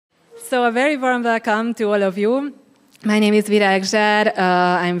So a very warm welcome to all of you. My name is Visegrad.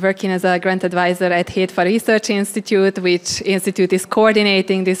 I'm working as a grant advisor at V4+ Research Institute, which institute is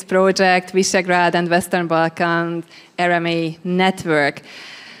coordinating this project, Visegrad and Western Balkans RMA network.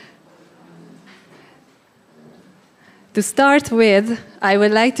 To start with, I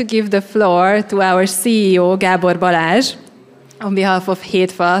would like to give the floor to our CEO, Gábor Balázs, on behalf of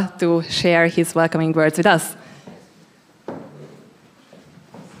V4+, to share his welcoming words with us.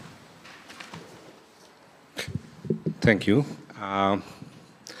 Thank you.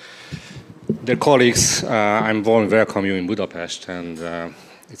 Dear colleagues, I'm warmly welcome you in Budapest, and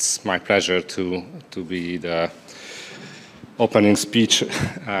it's my pleasure to be the opening speech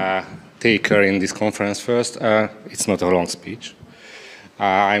taker in this conference first. It's not a long speech.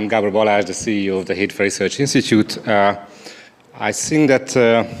 I'm Gábor Balázs, the CEO of the V4+ Research Institute. I think that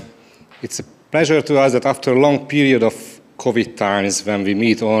it's a pleasure to us that after a long period of COVID times, when we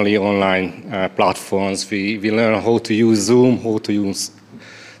meet only online platforms, we learn how to use Zoom, how to use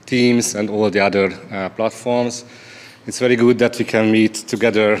Teams and all the other platforms. It's very good that we can meet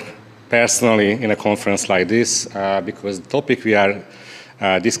together personally in a conference like this, because the topic we are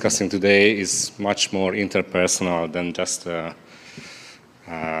discussing today is much more interpersonal than just an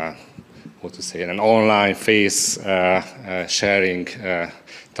online face sharing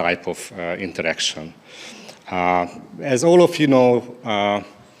type of interaction. As all of you know,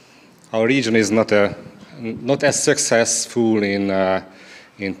 our region is not as successful in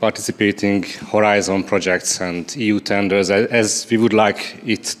participating Horizon projects and EU tenders as we would like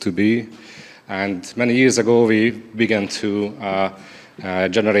it to be. And many years ago, we began to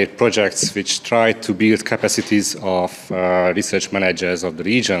generate projects which try to build capacities of research managers of the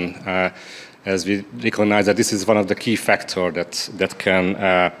region, as we recognize that this is one of the key factors that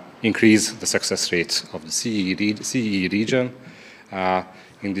can increase the success rate of the CEE region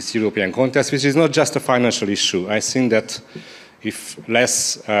in this European context, which is not just a financial issue. I think that if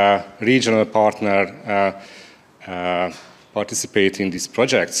less regional partners participate in these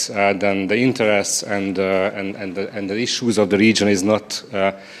projects, then the interests and the issues of the region is not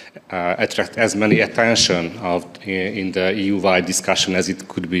attract as many attention in the EU-wide discussion as it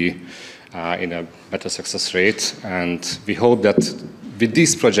could be in a better success rate. And we hope that with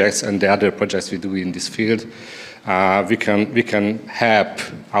these projects and the other projects we do in this field, we can help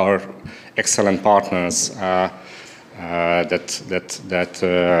our excellent partners that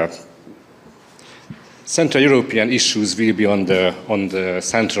Central European issues will be on the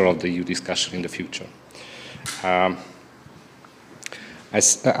center of the EU discussion in the future.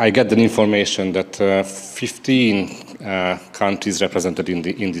 I get the information that 15 countries represented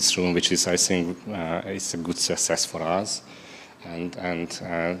in this room, which is, I think, it's a good success for us. And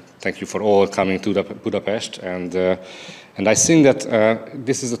thank you for all coming to Budapest. And I think that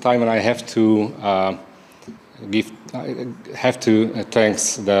this is the time when I have to thank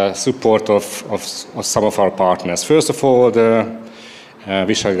the support of some of our partners. First of all, the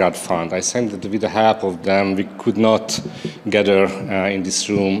Visegrad Fund. I think that with the help of them, we could not gather in this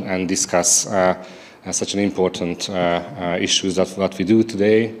room and discuss such an important issues that we do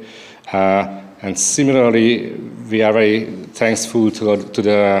today. And similarly, we are very thankful to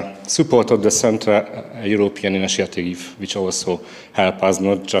the support of the Central European Initiative, which also help us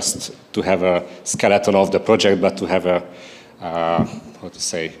not just to have a skeleton of the project, but to have a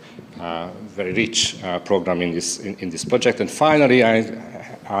very rich program in this project. And finally,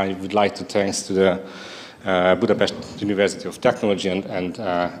 I would like to thank to the Budapest University of Technology and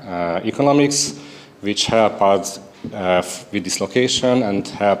Economics, which help us with this location and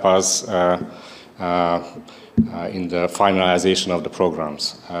help us in the finalization of the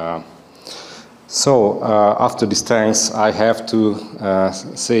programs. So after these thanks, I have to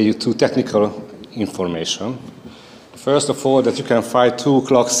say you two technical information. First of all, that you can find 2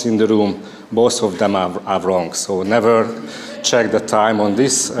 clocks in the room. Both of them are wrong, so never check the time on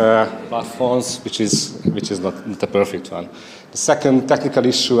these platforms, which is not the perfect one. The second technical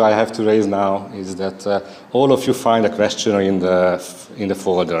issue I have to raise now is that all of you find a questionnaire in the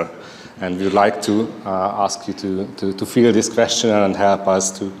folder, and we would like to ask you to fill this questionnaire and help us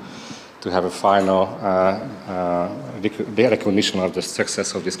to have a final recognition of the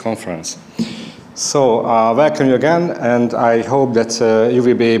success of this conference. So welcome you again, and I hope that you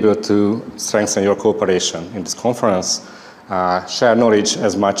will be able to strengthen your cooperation in this conference, share knowledge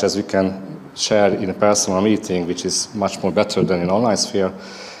as much as we can share in a personal meeting, which is much more better than in online sphere.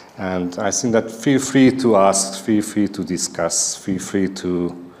 And I think that feel free to ask, feel free to discuss, feel free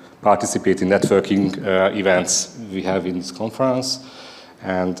to participate in networking events we have in this conference.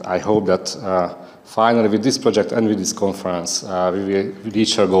 And I hope that finally, with this project and with this conference, we will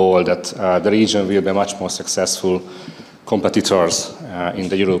reach our goal that the region will be much more successful competitors in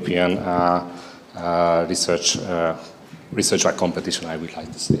the European research competition, I would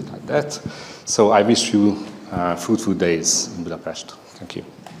like to say it like that. So I wish you fruitful days in Budapest. Thank you.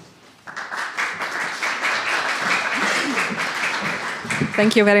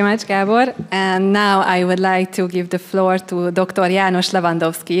 Thank you very much, Gábor. And now I would like to give the floor to Dr. János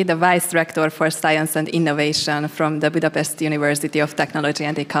Lewandowski, the Vice Rector for Science and Innovation from the Budapest University of Technology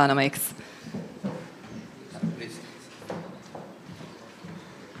and Economics.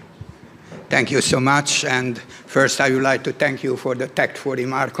 Thank you so much. And first, I would like to thank you for the tactful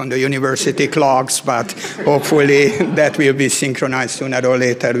remark on the university clocks, but hopefully that will be synchronized sooner or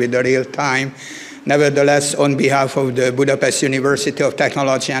later with the real time. Nevertheless, on behalf of the Budapest University of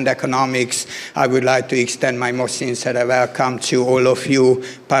Technology and Economics, I would like to extend my most sincere welcome to all of you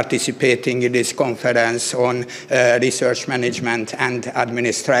participating in this conference on research management and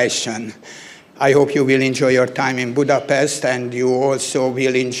administration. I hope you will enjoy your time in Budapest, and you also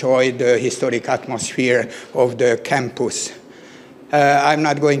will enjoy the historic atmosphere of the campus. I'm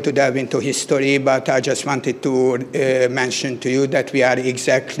not going to delve into history, but I just wanted to mention to you that we are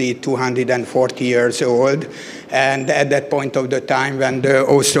exactly 240 years old. And at that point of the time when the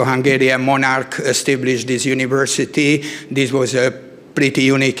Austro-Hungarian monarch established this university, this was a pretty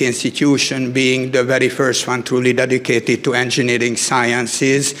unique institution, being the very first one truly dedicated to engineering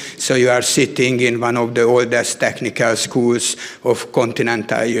sciences. So you are sitting in one of the oldest technical schools of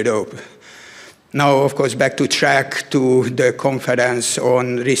continental Europe. Now, of course, back to track to the conference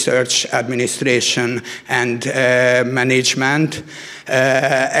on research, administration, and management.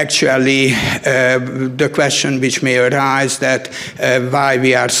 Actually, the question which may arise that why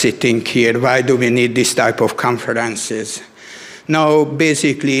we are sitting here, why do we need this type of conferences? Now,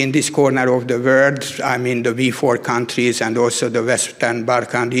 basically, in this corner of the world, I mean the V4 countries and also the Western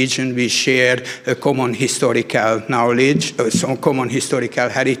Balkans region, we share a common historical knowledge, some common historical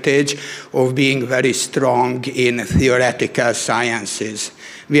heritage of being very strong in theoretical sciences.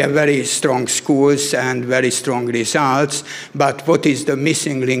 We have very strong schools and very strong results, but what is the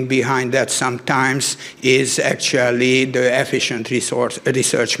missing link behind that sometimes is actually the efficient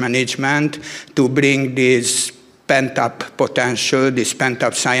research management to bring this pent-up potential, these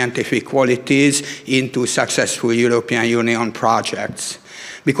pent-up scientific qualities into successful European Union projects.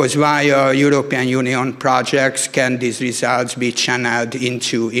 Because via European Union projects can these results be channeled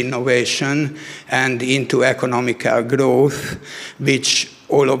into innovation and into economical growth, which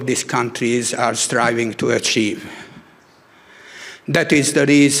all of these countries are striving to achieve. That is the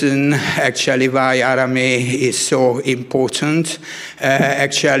reason, actually, why RMA is so important.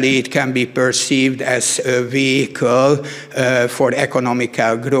 Actually, it can be perceived as a vehicle for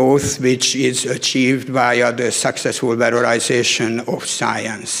economical growth, which is achieved via the successful valorization of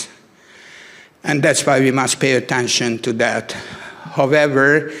science. And that's why we must pay attention to that.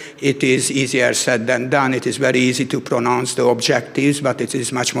 However, it is easier said than done. It is very easy to pronounce the objectives, but it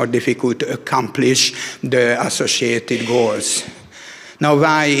is much more difficult to accomplish the associated goals. Now,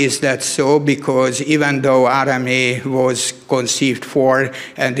 why is that so? Because even though RMA was conceived for,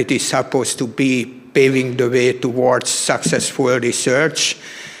 and it is supposed to be paving the way towards successful research,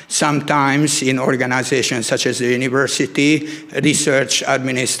 sometimes in organizations such as the university, research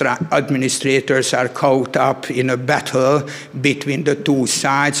administrators are caught up in a battle between the two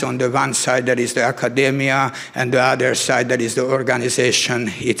sides. On the one side, there is the academia, and the other side, there is the organization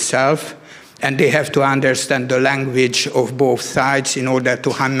itself. And they have to understand the language of both sides in order to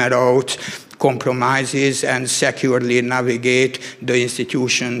hammer out compromises and securely navigate the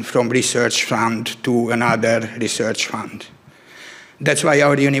institution from research fund to another research fund. That's why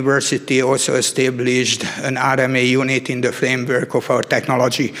our university also established an RMA unit in the framework of our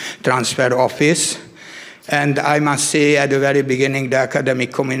technology transfer office. And I must say, at the very beginning, the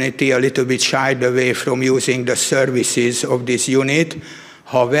academic community a little bit shied away from using the services of this unit.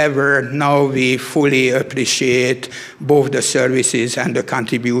 However, now we fully appreciate both the services and the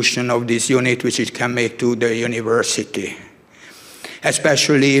contribution of this unit which it can make to the university,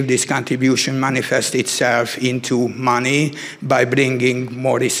 especially if this contribution manifests itself into money by bringing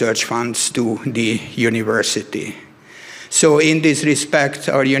more research funds to the university. So in this respect,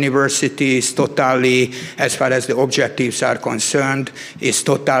 our university is totally, as far as the objectives are concerned, is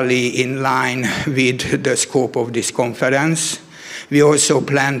totally in line with the scope of this conference. We also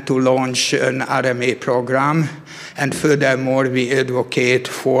plan to launch an RMA program, and furthermore, we advocate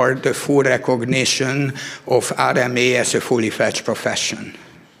for the full recognition of RMA as a fully fledged profession.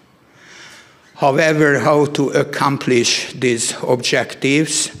 However, how to accomplish these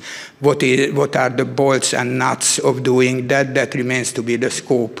objectives? what are the bolts and nuts of doing that? That remains to be the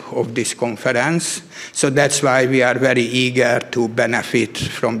scope of this conference. So that's why we are very eager to benefit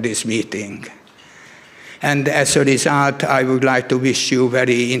from this meeting. And as a result, I would like to wish you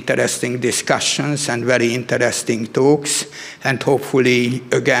very interesting discussions and very interesting talks. And hopefully,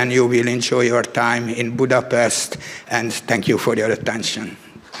 again, you will enjoy your time in Budapest. And thank you for your attention.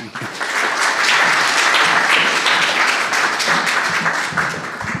 Thank you.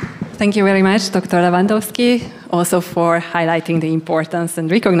 Thank you very much, Dr. Lewandowski, also for highlighting the importance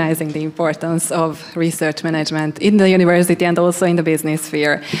and recognizing the importance of research management in the university and also in the business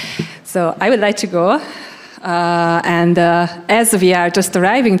sphere. So I would like to go. As we are just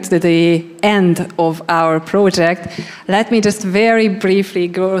arriving to the end of our project, let me just very briefly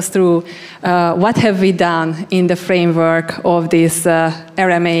go through what have we done in the framework of this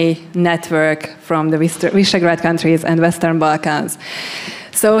RMA network from the Visegrad countries and Western Balkans.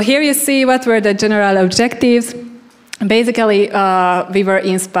 So here you see what were the general objectives. Basically, we were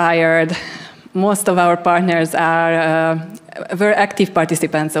inspired. Most of our partners were active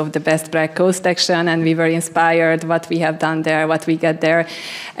participants of the best practice action, and we were inspired what we have done there, what we get there.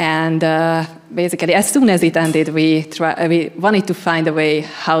 And basically, as soon as it ended, we wanted to find a way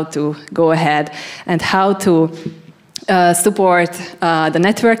how to go ahead and how to support the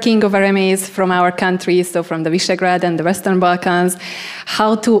networking of RMAs from our countries, so from the Visegrad and the Western Balkans,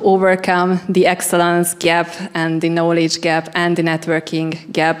 how to overcome the excellence gap and the knowledge gap and the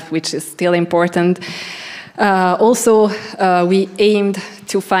networking gap, which is still important. Also, we aimed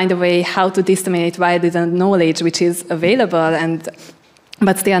to find a way how to disseminate widely the knowledge which is available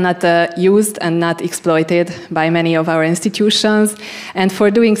but still not used and not exploited by many of our institutions. And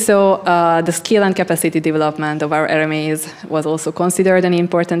for doing so, the skill and capacity development of our RMAs was also considered an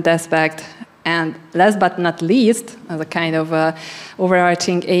important aspect. And last but not least, as a kind of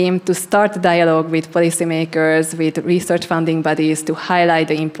overarching aim, to start a dialogue with policymakers, with research funding bodies, to highlight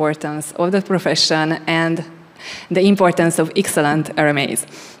the importance of the profession and the importance of excellent RMAs.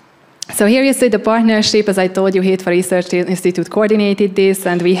 So here you see the partnership. As I told you, Hét Research Institute coordinated this,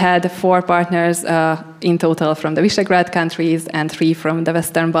 and we had 4 partners in total from the Visegrad countries and 3 from the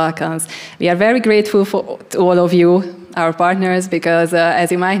Western Balkans. We are very grateful to all of you, our partners, because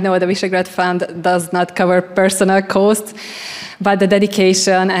as you might know, the Visegrad Fund does not cover personal costs, but the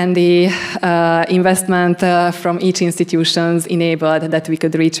dedication and the investment from each institution enabled that we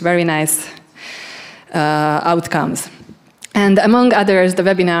could reach very nice outcomes. And among others, the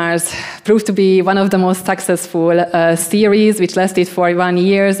webinars proved to be one of the most successful series, which lasted for 1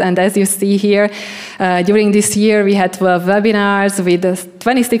 year. And as you see here, during this year, we had 12 webinars with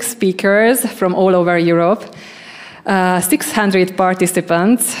 26 speakers from all over Europe, 600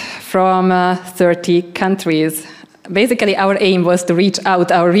 participants from 30 countries. Basically, our aim was to reach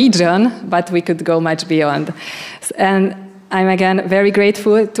out our region, but we could go much beyond. And I'm again very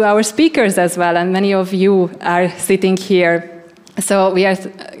grateful to our speakers as well, and many of you are sitting here. So we are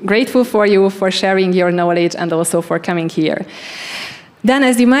grateful for you for sharing your knowledge and also for coming here. Then,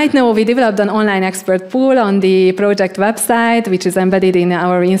 as you might know, we developed an online expert pool on the project website, which is embedded in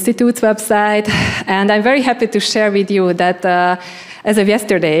our institute's website. And I'm very happy to share with you that as of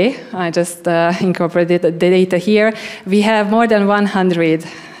yesterday, I just incorporated the data here, we have more than 100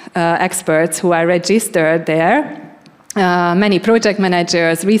 experts who are registered there. Many project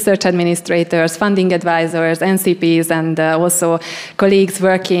managers, research administrators, funding advisors, NCPs, and also colleagues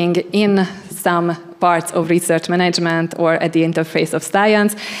working in some parts of research management or at the interface of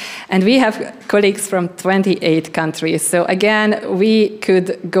science. And we have colleagues from 28 countries. So again, we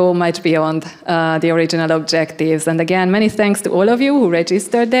could go much beyond the original objectives. And again, many thanks to all of you who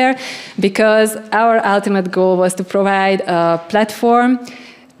registered there, because our ultimate goal was to provide a platform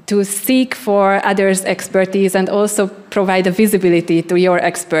to seek for others' expertise and also provide a visibility to your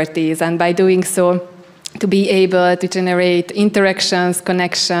expertise. And by doing so, to be able to generate interactions,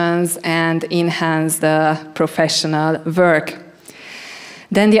 connections, and enhance the professional work.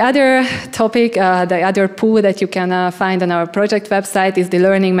 Then the other topic, the other pool that you can find on our project website is the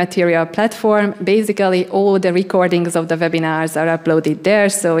learning material platform. Basically, all the recordings of the webinars are uploaded there,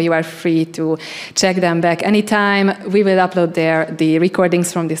 so you are free to check them back anytime. We will upload there the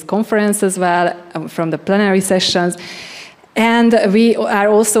recordings from this conference as well, from the plenary sessions. And we are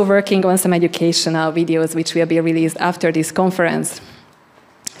also working on some educational videos which will be released after this conference.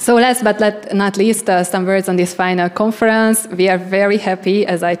 So last but not least, some words on this final conference. We are very happy,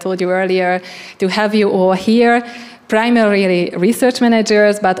 as I told you earlier, to have you all here. primarily research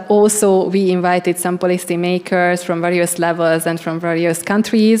managers, but also we invited some policy makers from various levels and from various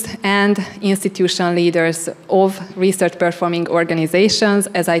countries, and institutional leaders of research performing organizations.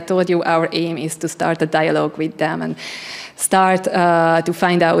 As I told you, our aim is to start a dialogue with them and start to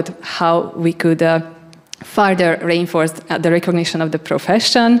find out how we could further reinforce the recognition of the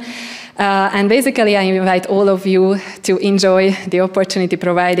profession. And basically, I invite all of you to enjoy the opportunity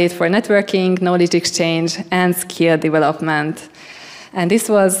provided for networking, knowledge exchange, and skill development. And this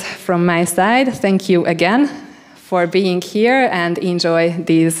was from my side. Thank you again for being here, and enjoy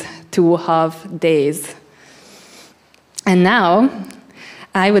these 2.5 days. And now,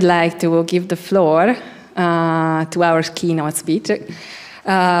 I would like to give the floor to our keynote speech.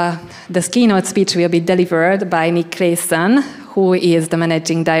 The keynote speech will be delivered by Nick Grayson, who is the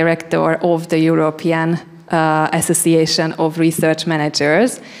Managing Director of the European Association of Research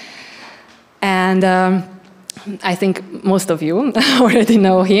Managers. And I think most of you already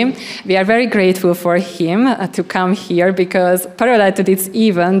know him. We are very grateful for him to come here, because parallel to this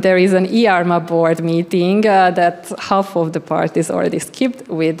event, there is an ERMA board meeting that half of the part is already skipped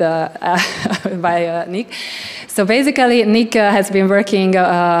with, by Nick. So basically, Nick has been working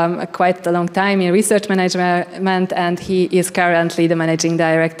quite a long time in research management, and he is currently the managing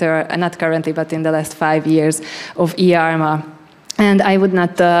director, not currently, but in the last 5 years, of ERMA. And I would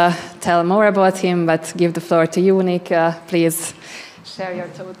not tell more about him, but give the floor to you, Nick. Please share your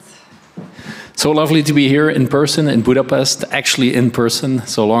thoughts. So lovely to be here in person in Budapest, actually in person,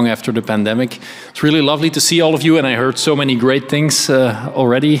 so long after the pandemic. It's really lovely to see all of you, and I heard so many great things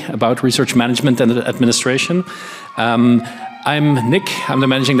already about research management and administration. I'm Nick, I'm the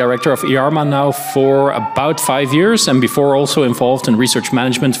Managing Director of ERMA now for about 5 years, and before also involved in research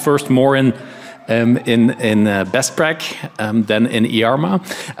management, first more in BestPrac, then in ERMA.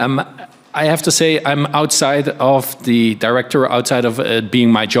 I have to say I'm outside of the director, outside of it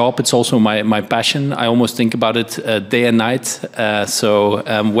being my job. It's also my passion. I almost think about it day and night. So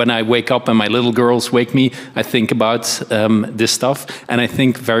when I wake up and my little girls wake me, I think about this stuff. And I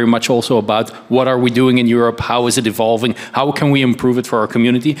think very much also about what are we doing in Europe? How is it evolving? How can we improve it for our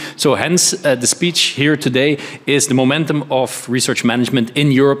community? So hence the speech here today is the momentum of research management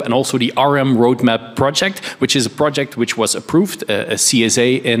in Europe, and also the RM Roadmap project, which is a project which was approved, a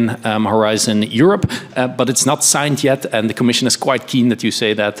CSA in Horizon Europe, but it's not signed yet, and the Commission is quite keen that you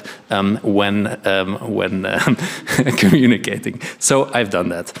say that when communicating. So I've done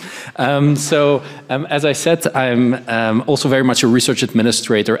that. As I said, I'm also very much a research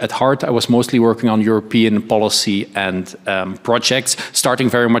administrator at heart. I was mostly working on European policy and projects, starting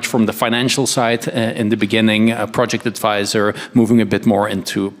very much from the financial side in the beginning, a project advisor, moving a bit more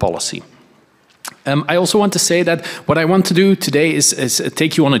into policy. I also want to say that what I want to do today is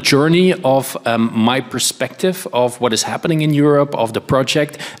take you on a journey of my perspective of what is happening in Europe, of the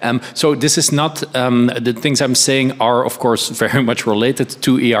project. So this is not, the things I'm saying are of course very much related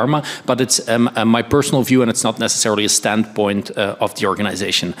to ERMA, but it's my personal view, and it's not necessarily a standpoint of the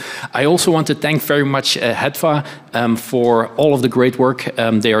organization. I also want to thank very much HEDVA for all of the great work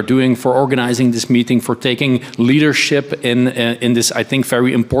they are doing, for organizing this meeting, for taking leadership in this, I think,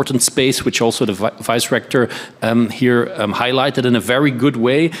 very important space, which also the Vice Rector here highlighted in a very good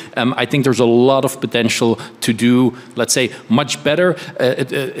way. I think there's a lot of potential to do, let's say, much better.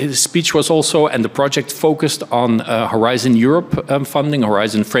 His speech was also, and the project focused on Horizon Europe funding,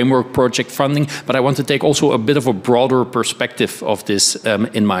 Horizon Framework Project funding, but I want to take also a bit of a broader perspective of this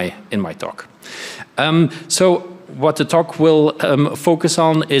in my talk. So what the talk will focus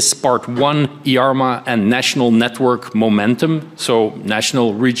on is part 1, ERMA and national network momentum. So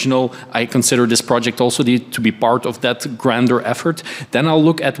national, regional, I consider this project also to be part of that grander effort. Then I'll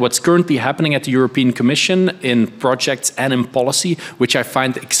look at what's currently happening at the European Commission in projects and in policy, which I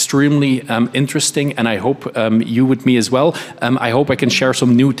find extremely interesting, and I hope you with me as well. I hope I can share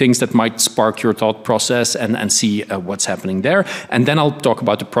some new things that might spark your thought process and see what's happening there. And then I'll talk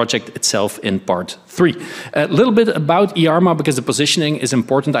about the project itself in part 3. A little bit about ERMA, because the positioning is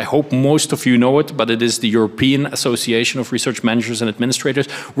important. I hope most of you know it, but it is the European Association of Research Managers and Administrators.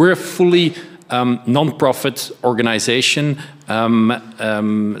 We're a fully non-profit organization,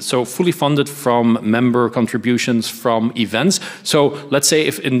 so fully funded from member contributions from events. So let's say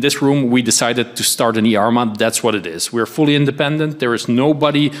if in this room we decided to start an ERMA, that's what it is. We're fully independent. There is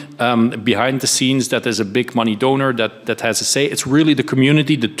nobody behind the scenes that is a big money donor that has a say. It's really the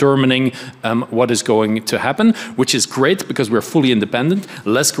community determining what is going to happen, which is great because we're fully independent.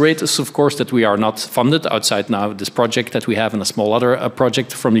 Less great is, of course, that we are not funded outside now this project that we have and a small other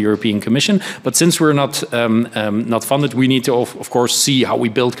project from the European Commission. But since we're not funded, we need to to, of course, see how we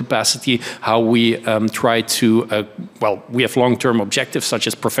build capacity, how we try to, well, we have long-term objectives such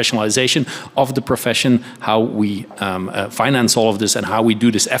as professionalization of the profession, how we finance all of this and how we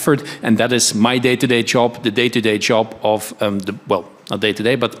do this effort. And that is my day-to-day job, the day-to-day job of well, not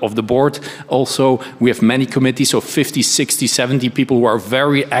day-to-day, but of the board. Also, we have many committees, so 50, 60, 70 people who are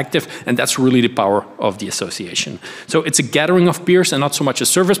very active, and that's really the power of the association. So it's a gathering of peers and not so much a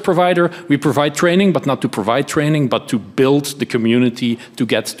service provider. We provide training, but not to provide training, but to build the community to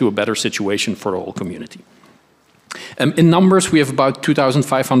get to a better situation for the whole community. In numbers, we have about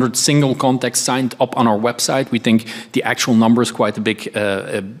 2,500 single contacts signed up on our website. We think the actual number is quite a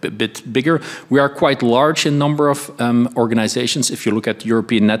bit bigger. We are quite large in number of organizations. If you look at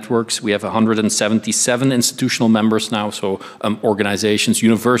European networks, we have 177 institutional members now, so organizations,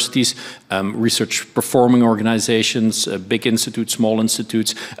 universities, research performing organizations, big institutes, small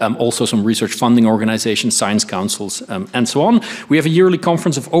institutes, also some research funding organizations, science councils, and so on. We have a yearly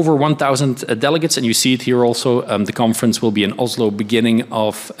conference of over 1,000 delegates, and you see it here also. The conference will be in Oslo beginning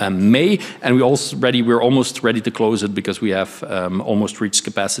of May, and we're almost ready to close it because we have almost reached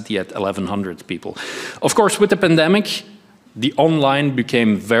capacity at 1,100 people. Of course, with the pandemic, the online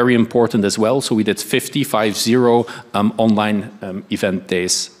became very important as well. So we did 50 online event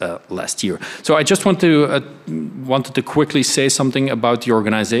days last year. So I just wanted to quickly say something about the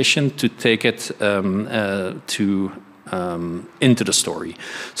organization to take it into the story.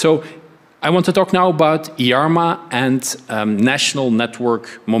 So I want to talk now about IARMA and national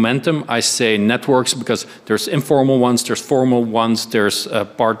network momentum. I say networks because there's informal ones, there's formal ones, there's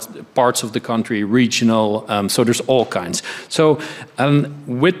parts of the country, regional, so there's all kinds. So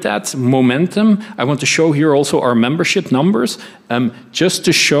with that momentum, I want to show here also our membership numbers, just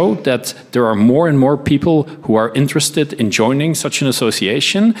to show that there are more and more people who are interested in joining such an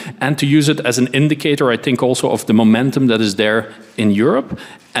association, and to use it as an indicator, I think, also of the momentum that is there in Europe.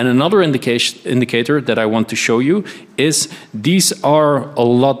 And another indicator that I want to show you is these are a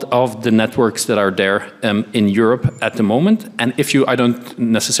lot of the networks that are there in Europe at the moment. And if you, I don't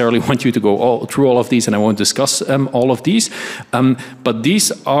necessarily want you to go through all of these, and I won't discuss all of these, but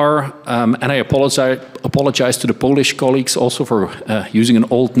these are, and I apologize to the Polish colleagues also for using an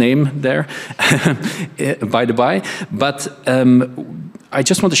old name there, by the by, but I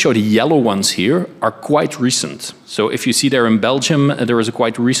just want to show the yellow ones here are quite recent. So if you see there in Belgium, there is a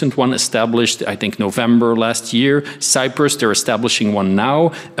quite recent one established, I think November last year. Cyprus, they're establishing one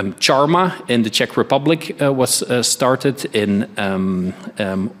now. Charma in the Czech Republic was started in,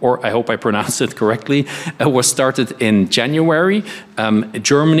 or I hope I pronounced it correctly, was started in January.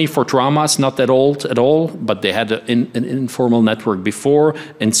 Germany for traumas, not that old at all, but they had an informal network before.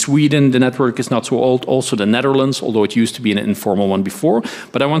 In Sweden, the network is not so old. Also the Netherlands, although it used to be an informal one before.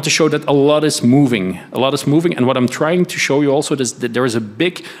 But I want to show that a lot is moving. A lot is moving, and what I'm trying to show you also is that there is a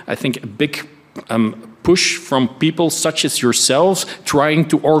big, I think, a big push from people such as yourselves trying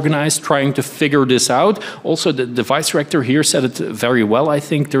to organize, trying to figure this out. Also, the vice rector here said it very well. I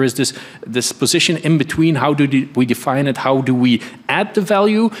think there is this position in between. How do we define it? How do we add the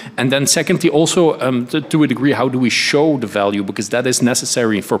value? And then secondly, also to a degree, how do we show the value? Because that is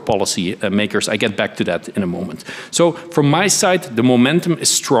necessary for policy makers. I get back to that in a moment. So from my side, the momentum is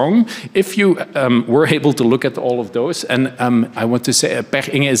strong. If you were able to look at all of those, and I want to say, Per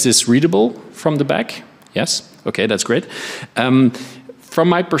Inge, is this readable from the back? Yes? Okay, that's great. From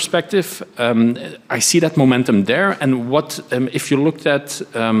my perspective, I see that momentum there. And what, if you looked at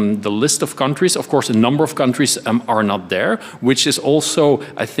the list of countries, of course, a number of countries are not there, which is also,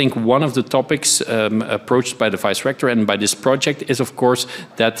 I think, one of the topics approached by the Vice Rector and by this project is, of course,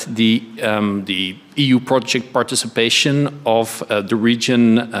 that the EU project participation of the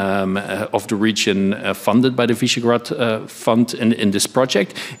region funded by the Visegrad fund in this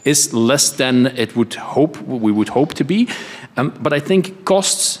project is less than we would hope to be. But I think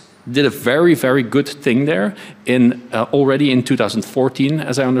costs did a very, very good thing there already in 2014,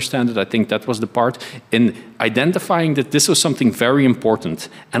 as I understand it. I think that was the part in identifying that this was something very important,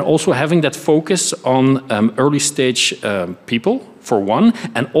 and also having that focus on early stage people, for one,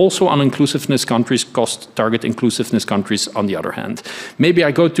 and also on inclusiveness countries, cost target inclusiveness countries on the other hand. Maybe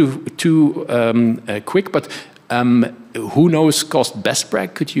I go too quick, but who knows cost best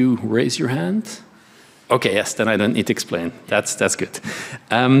prac? Could you raise your hand? Okay, yes, then I don't need to explain. That's good.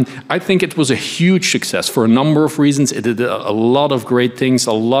 I think it was a huge success for a number of reasons. It did a lot of great things,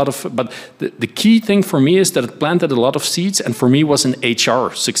 but the key thing for me is that it planted a lot of seeds, and for me was an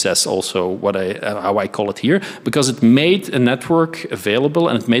HR success also, how I call it here, because it made a network available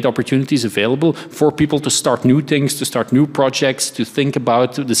and it made opportunities available for people to start new things, to start new projects, to think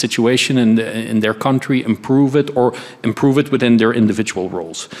about the situation in their country, improve it, or improve it within their individual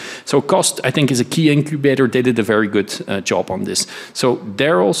roles. So cost, I think, is a key incubator. They did a very good job on this. So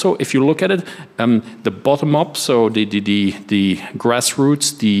there also, if you look at it, the bottom up, so the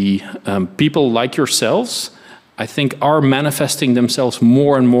grassroots, the people like yourselves, I think are manifesting themselves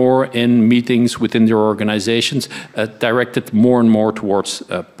more and more in meetings within their organizations, directed more and more towards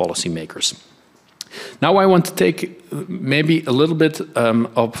policymakers. Now I want to take maybe a little bit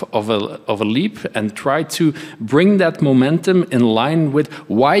of a leap and try to bring that momentum in line with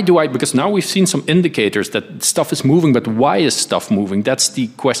because now we've seen some indicators that stuff is moving, but why is stuff moving? That's the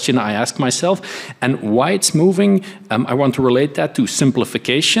question I ask myself. And why it's moving, I want to relate that to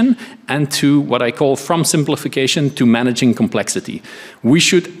simplification and to what I call from simplification to managing complexity. We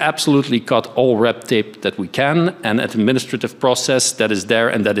should absolutely cut all red tape that we can, and an administrative process that is there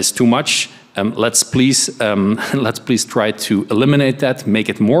and that is too much. Let's please try to eliminate that, make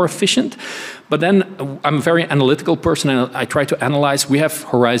it more efficient. But then I'm a very analytical person, and I try to analyze. We have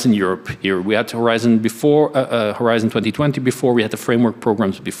Horizon Europe here. We had Horizon before, Horizon 2020 before. We had the framework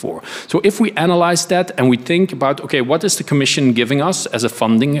programs before. So if we analyze that and we think about, okay, what is the Commission giving us as a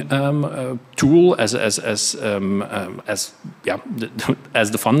funding tool, as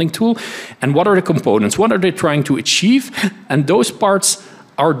the funding tool, and what are the components? What are they trying to achieve? And those parts,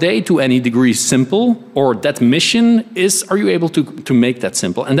 are they to any degree simple, or that mission is, are you able to make that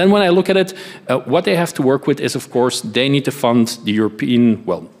simple? And then when I look at it, what they have to work with is, of course, they need to fund the European,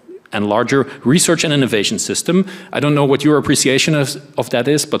 and larger research and innovation system. I don't know what your appreciation of that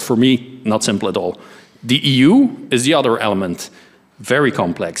is, but for me, not simple at all. The EU is the other element. Very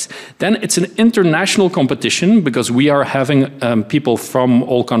complex. Then it's an international competition because we are having people from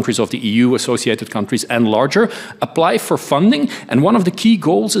all countries of the EU, associated countries and larger, apply for funding. And one of the key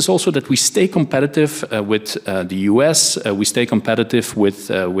goals is also that we stay competitive with the US, we stay competitive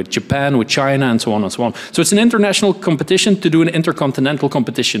with Japan, with China, and so on and so on. So it's an international competition to do an intercontinental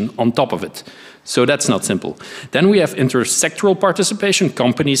competition on top of it. So that's not simple. Then we have intersectoral participation,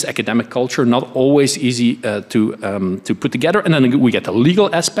 companies, academic culture, not always easy to put together. And then we get the legal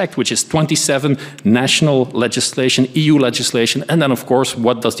aspect, which is 27 national legislation, EU legislation, and then of course,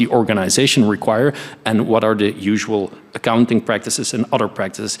 what does the organization require and what are the usual accounting practices and other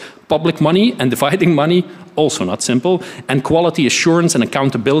practices. Public money and dividing money, also not simple. And quality assurance and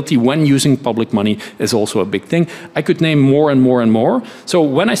accountability when using public money is also a big thing. I could name more and more and more. So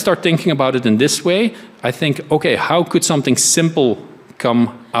when I start thinking about it in this way, I think, okay, how could something simple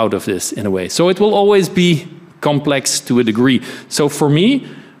come out of this in a way? So it will always be complex to a degree. So for me,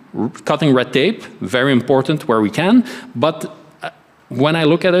 cutting red tape, very important where we can, but when I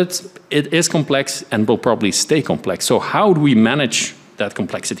look at it, it is complex and will probably stay complex. So how do we manage that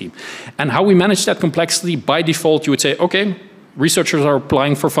complexity? And how we manage that complexity, by default, you would say, okay, researchers are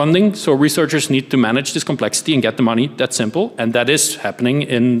applying for funding, so researchers need to manage this complexity and get the money. That's simple, and that is happening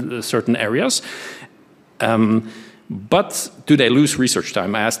in certain areas. But do they lose research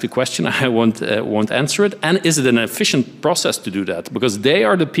time? I asked the question, I won't answer it. And is it an efficient process to do that? Because they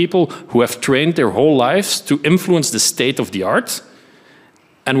are the people who have trained their whole lives to influence the state of the art.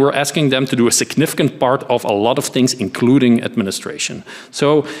 And we're asking them to do a significant part of a lot of things, including administration.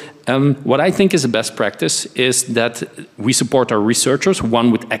 So what I think is the best practice is that we support our researchers,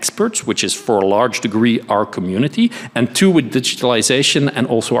 one with experts, which is for a large degree our community, and two with digitalization and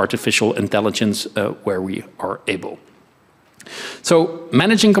also artificial intelligence where we are able. So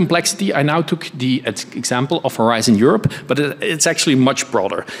managing complexity, I now took the example of Horizon Europe, but it's actually much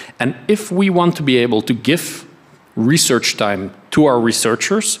broader. And if we want to be able to give research time to our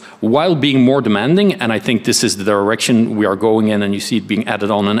researchers while being more demanding, and I think this is the direction we are going in, and you see it being added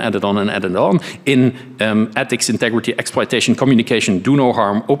on and added on and added on in ethics, integrity, exploitation, communication, do no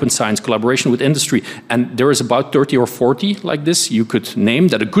harm, open science, collaboration with industry, and there is about 30 or 40 like this you could name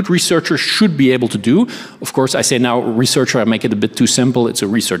that a good researcher should be able to do. Of course, I say now researcher, I make it a bit too simple. It's a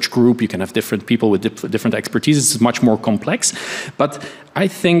research group. You can have different people with different expertise. It's much more complex, but I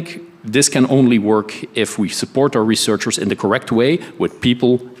think this can only work if we support our researchers in the correct way with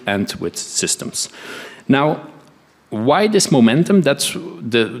people and with systems. Now, why this momentum? That's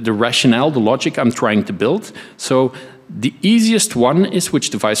the rationale, the logic I'm trying to build. So the easiest one is,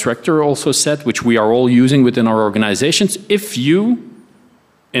 which the Vice Rector also said, which we are all using within our organizations. If you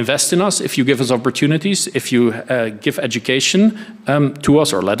invest in us, if you give us opportunities, if you give education to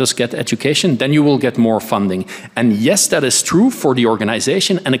us or let us get education, then you will get more funding. And yes, that is true for the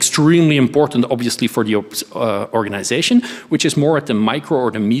organization and extremely important, obviously, for the organization, which is more at the micro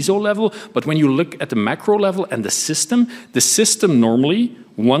or the meso level. But when you look at the macro level and the system normally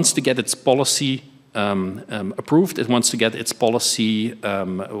wants to get its policy approved. It wants to get its policy,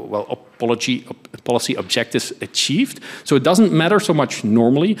 policy objectives achieved. So it doesn't matter so much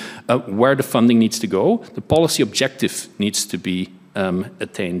normally where the funding needs to go. The policy objective needs to be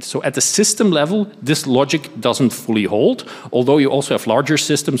attained. So at the system level, this logic doesn't fully hold, although you also have larger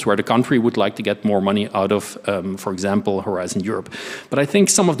systems where the country would like to get more money out of, for example, Horizon Europe. But I think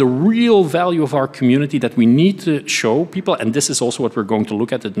some of the real value of our community that we need to show people, and this is also what we're going to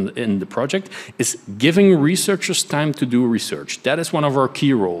look at in the project, is giving researchers time to do research. That is one of our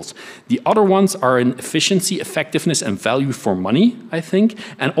key roles. The other ones are in efficiency, effectiveness, and value for money, I think,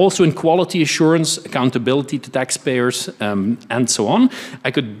 and also in quality assurance, accountability to taxpayers, and so on.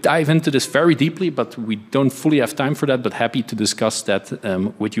 I could dive into this very deeply, but we don't fully have time for that, but happy to discuss that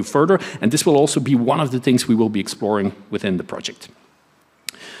with you further. And this will also be one of the things we will be exploring within the project.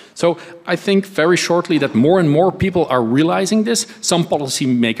 So I think very shortly that more and more people are realizing this. Some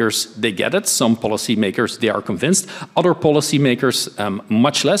policymakers, they get it. Some policymakers, they are convinced. Other policymakers,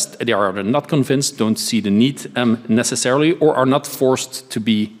 much less. They are not convinced, don't see the need necessarily, or are not forced to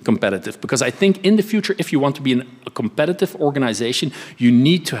be competitive. Because I think in the future, if you want to be a competitive organization, you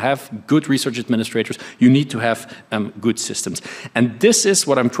need to have good research administrators. You need to have good systems. And this is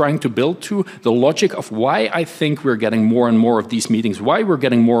what I'm trying to build to, the logic of why I think we're getting more and more of these meetings, why we're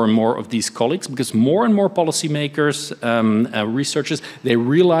getting more and more of these colleagues, because more and more policymakers, researchers, they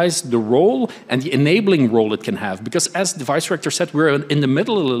realize the role and the enabling role it can have. Because as the Vice Rector said, we're in the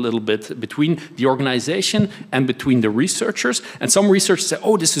middle a little bit between the organization and between the researchers. And some researchers say,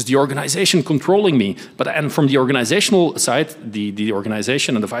 oh, this is the organization controlling me. And from the organizational side, the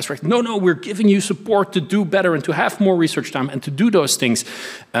organization and the Vice Rector, no, we're giving you support to do better and to have more research time and to do those things.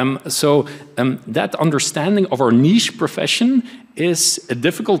 That understanding of our niche profession is a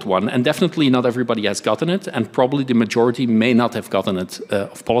difficult one, and definitely not everybody has gotten it, and probably the majority may not have gotten it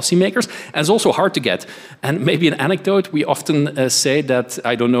of policymakers. And it's also hard to get. And maybe an anecdote, we often say that,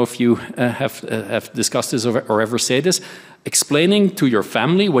 I don't know if you have discussed this or ever say this, explaining to your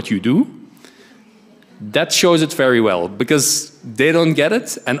family what you do, that shows it very well, because they don't get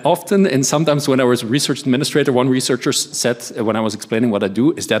it. And often, and sometimes when I was a research administrator, one researcher said, when I was explaining what I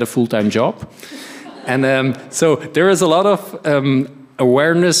do, is that a full-time job? And so there is a lot of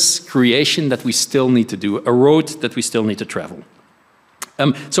awareness creation that we still need to do, a road that we still need to travel.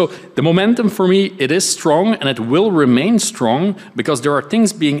 So the momentum for me, it is strong and it will remain strong because there are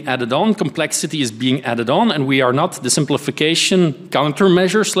things being added on, complexity is being added on, and we are not, the simplification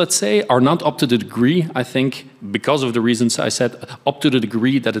countermeasures, let's say, are not up to the degree, I think, because of the reasons I said, up to the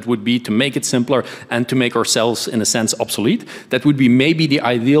degree that it would be to make it simpler and to make ourselves, in a sense, obsolete. That would be maybe the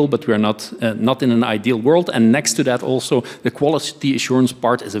ideal, but we are not in an ideal world. And next to that also, the quality assurance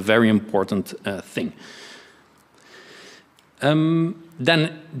part is a very important thing.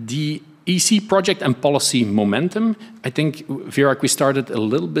 Then the EC project and policy momentum. I think, Virak, we started a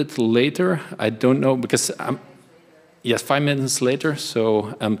little bit later. I don't know, because yes, 5 minutes later,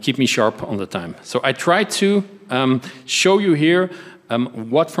 so keep me sharp on the time. So I try to show you here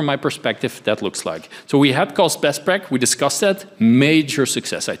what, from my perspective, that looks like. So we had cost best prac, we discussed that, major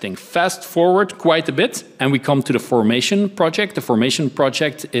success, I think. Fast forward quite a bit, and we come to the formation project. The formation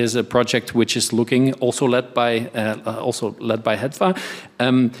project is a project which is looking, also led by HEDVA,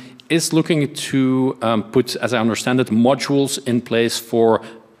 is looking to put, as I understand it, modules in place for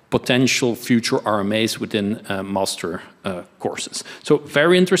potential future RMAs within master courses. So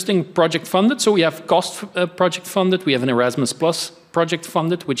very interesting, project funded. So we have cost project funded, we have an Erasmus Plus project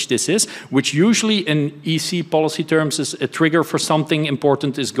funded, which this is, which usually in EC policy terms is a trigger for something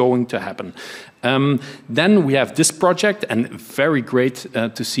important is going to happen. Then we have this project, and very great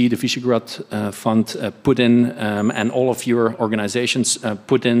to see the Visegrad fund put in, and all of your organizations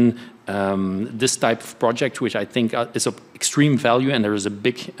put in this type of project, which I think is of extreme value, and there is a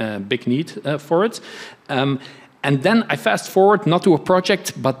big need for it. And then I fast forward not to a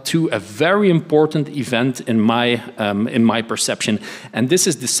project, but to a very important event in my perception. And this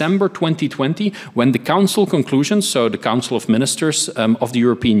is December 2020, when the Council conclusions, so the Council of Ministers of the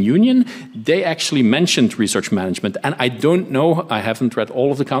European Union, they actually mentioned research management. And I don't know, I haven't read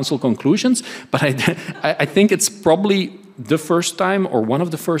all of the Council conclusions, but I think it's probably the first time or one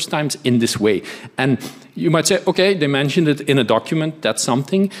of the first times in this way. And you might say, okay, they mentioned it in a document, that's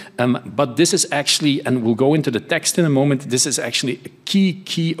something, but this is actually, and we'll go into the text in a moment, this is actually a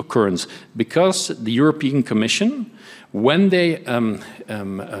key occurrence, because the European Commission, when they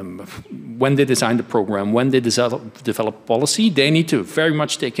design the program, when they develop policy, they need to very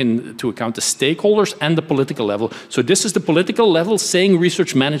much take into account the stakeholders and the political level. So this is the political level saying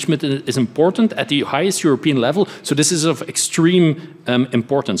research management is important at the highest European level. So this is of extreme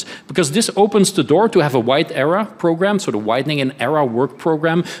importance, because this opens the door to have a wide era program, so the widening and era work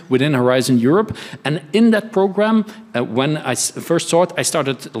program within Horizon Europe. And in that program, when I first saw it, I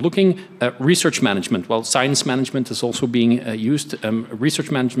started looking at research management. Well, science management is also being used, research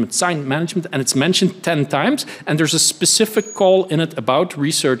management, science management, and it's mentioned 10 times. And there's a specific call in it about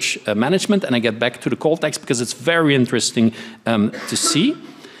research management. And I get back to the call text because it's very interesting to see.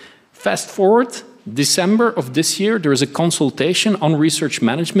 Fast forward, December of this year, there is a consultation on research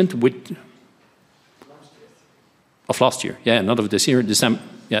management with... Of last year, yeah, not of this year, December.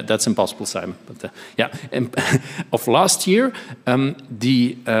 Yeah, that's impossible, Simon. But yeah, of last year, there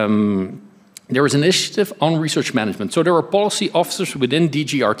is an initiative on research management. So there are policy officers within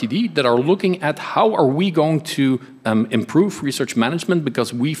DG RTD that are looking at how are we going to improve research management,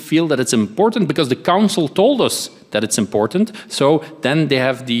 because we feel that it's important, because the council told us that it's important. So then they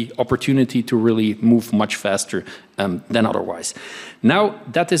have the opportunity to really move much faster than otherwise. Now,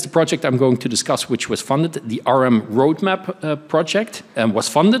 that is the project I'm going to discuss, which was funded. The RM Roadmap project was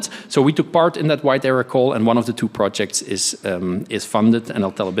funded. So we took part in that wide area call, and one of the two projects is funded, and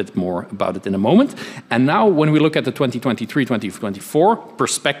I'll tell a bit more about it in a moment. And now, when we look at the 2023-2024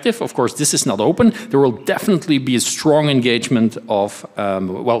 perspective, of course, this is not open. There will definitely be a strong engagement of,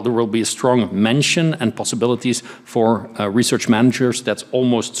 well, there will be a strong mention and possibilities for research managers. That's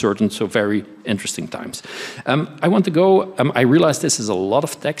almost certain, so very interesting times. I want to go, I realize this is a lot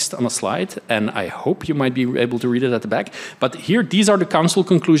of text on a slide, and I hope you might be able to read it at the back. But here, these are the council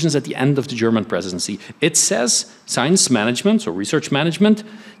conclusions at the end of the German presidency. It says science management, so research management,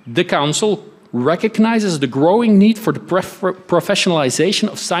 the council recognizes the growing need for the professionalization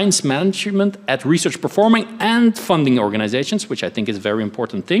of science management at research performing and funding organizations, which I think is a very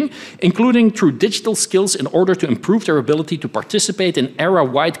important thing, including through digital skills in order to improve their ability to participate in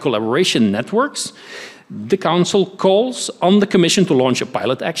era-wide collaboration networks. The Council calls on the Commission to launch a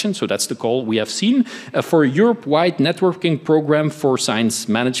pilot action, so that's the call we have seen, for a Europe-wide networking program for science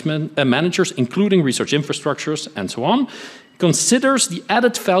management managers, including research infrastructures and so on. Considers the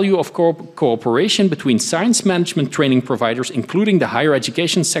added value of cooperation between science management training providers, including the higher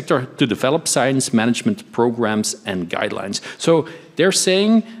education sector, to develop science management programs and guidelines. So they're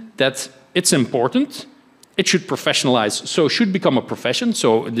saying that it's important, it should professionalize, so should become a profession,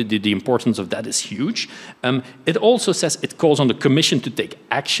 so the importance of that is huge. It also says it calls on the Commission to take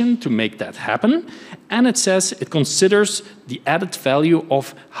action to make that happen, and it says it considers the added value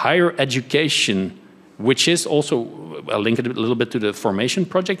of higher education, which is also, I'll link it a little bit to the formation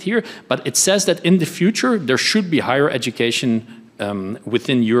project here, but it says that in the future there should be higher education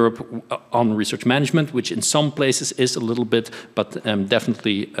within Europe on research management, which in some places is a little bit, but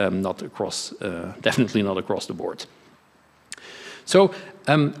definitely not across the board. So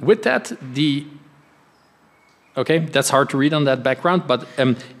with that, okay, that's hard to read on that background, but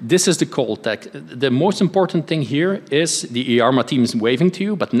this is the call text. The most important thing here is the IARMA team is waving to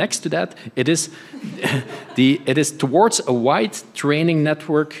you, but next to that, it is towards a wide training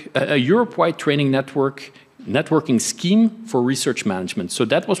network, a Europe-wide training networking scheme for research management. So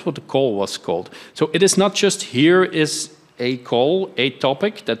that was what the call was called. So it is not just here is a call, a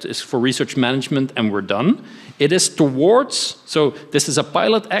topic that is for research management and we're done. It is towards, so this is a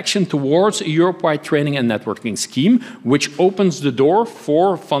pilot action towards a Europe-wide training and networking scheme, which opens the door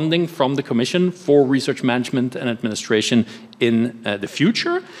for funding from the Commission for research management and administration in the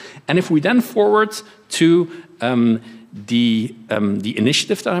future. And if we then forward to the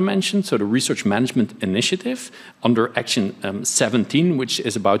initiative that I mentioned, so the Research Management Initiative under Action 17, which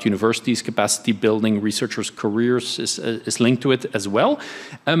is about universities, capacity building, researchers' careers, is linked to it as well.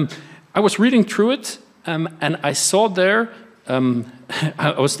 I was reading through it, and I saw there,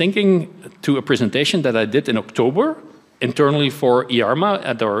 I was thinking to a presentation that I did in October, internally for IARMA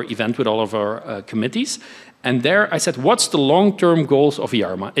at our event with all of our committees. And there I said, what's the long-term goals of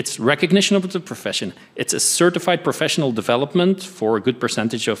IARMA? It's recognition of the profession. It's a certified professional development for a good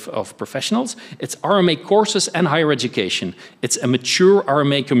percentage of professionals. It's RMA courses and higher education. It's a mature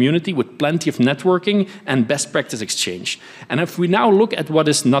RMA community with plenty of networking and best practice exchange. And if we now look at what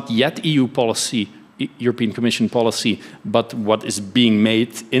is not yet EU policy, European Commission policy, but what is being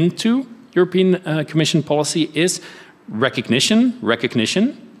made into European Commission policy is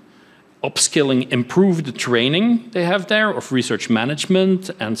recognition, upskilling, improve the training they have there of research management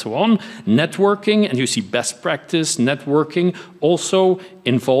and so on, networking, and you see best practice, networking, also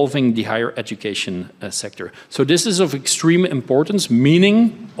involving the higher education sector. So this is of extreme importance,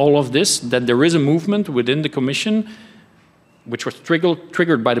 meaning all of this, that there is a movement within the Commission which was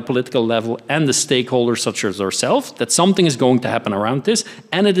triggered by the political level and the stakeholders such as ourselves, that something is going to happen around this,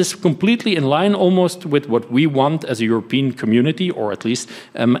 and it is completely in line almost with what we want as a European community, or at least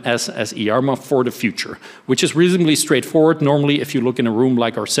as IARMA for the future, which is reasonably straightforward. Normally, if you look in a room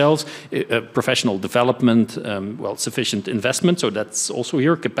like ourselves, professional development, well, sufficient investment, so that's also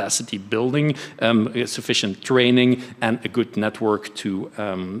here, capacity building, sufficient training, and a good network to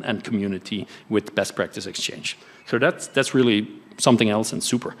and community with best practice exchange. So that's really something else and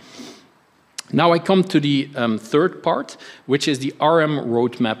super. Now I come to the third part, which is the RM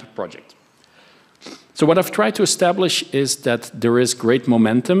roadmap project. So what I've tried to establish is that there is great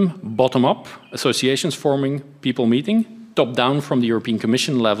momentum, bottom-up, associations forming, people meeting, top-down from the European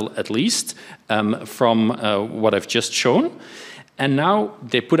Commission level at least, from what I've just shown. And now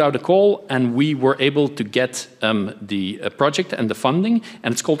they put out a call, and we were able to get the project and the funding,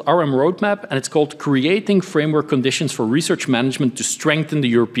 and it's called RM Roadmap, and it's called Creating Framework Conditions for Research Management to Strengthen the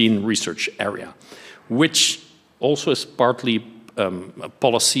European Research Area, which also is partly a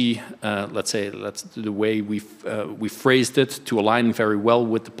policy, let's say, that's the way we phrased it to align very well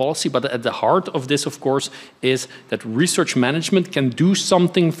with the policy. But at the heart of this, of course, is that research management can do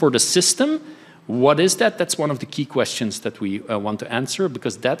something for the system. What is that? That's one of the key questions that we want to answer,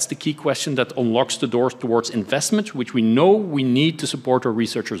 because that's the key question that unlocks the doors towards investment, which we know we need to support our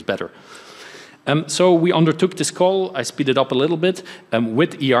researchers better. So we undertook this call. I speed it up a little bit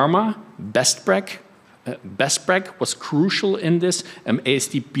with IARMA, BestPrac was crucial in this,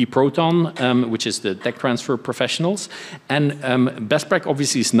 ASTP Proton, which is the tech transfer professionals. And BestPrac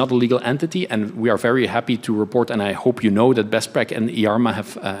obviously is not a legal entity, and we are very happy to report, and I hope you know, that BestPrac and IARMA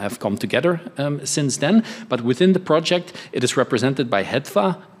have come together since then. But within the project, it is represented by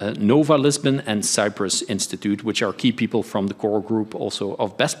HEDVA, Nova Lisbon, and Cyprus Institute, which are key people from the core group also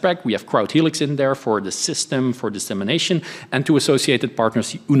of BestPrac. We have CrowdHelix in there for the system, for dissemination, and two associated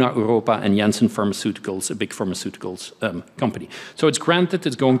partners, Una Europa and Janssen Pharmaceuticals, a big pharmaceuticals company. So it's granted.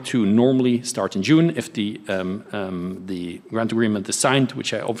 It's going to normally start in June if the grant agreement is signed,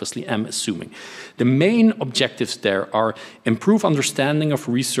 which I obviously am assuming. The main objectives there are improve understanding of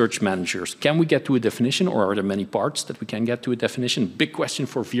research managers. Can we get to a definition, or are there many parts that we can get to a definition? Big question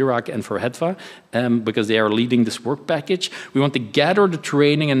for VIRAC and for HEDVA, because they are leading this work package. We want to gather the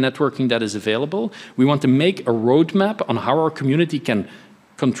training and networking that is available. We want to make a roadmap on how our community can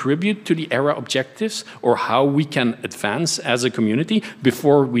contribute to the ERA objectives, or how we can advance as a community.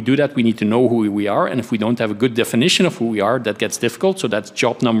 Before we do that, we need to know who we are, and if we don't have a good definition of who we are, that gets difficult. So that's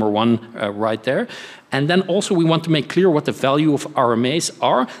job number one right there. And then also we want to make clear what the value of RMAs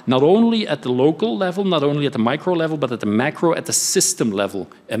are, not only at the local level, not only at the micro level, but at the macro, at the system level,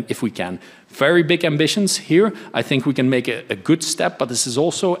 if we can. Very big ambitions here. I think we can make a good step, but this is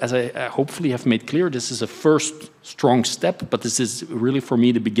also, as I hopefully have made clear, this is a first strong step, but this is really, for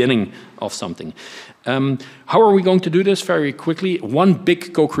me, the beginning of something. How are we going to do this? Very quickly, one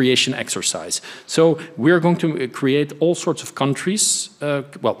big co-creation exercise. So we're going to create all sorts of countries,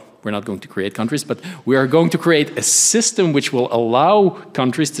 well, we're not going to create countries, but we are going to create a system which will allow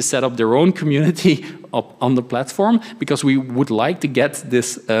countries to set up their own community up on the platform, because we would like to get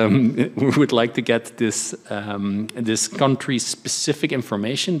this this country-specific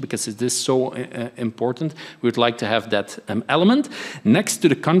information, because it is so important. We would like to have that element next to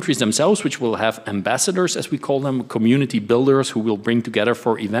the countries themselves, which will have ambassadors, as we call them, community builders who will bring together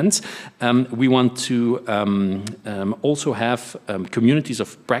for events. We want to also have communities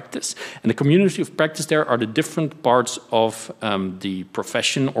of practice, and the community of practice there are the different parts of the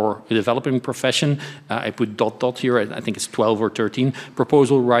profession or the developing profession. I put ... here, I think it's 12 or 13.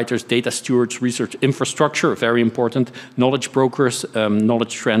 Proposal writers, data stewards, research infrastructure, very important, knowledge brokers,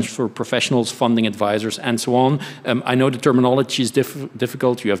 knowledge transfer professionals, funding advisors, and so on. I know the terminology is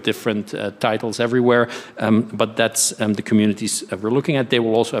difficult. You have different titles everywhere, but that's the communities we're looking at. They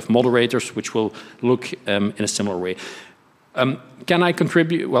will also have moderators, which will look in a similar way. Can I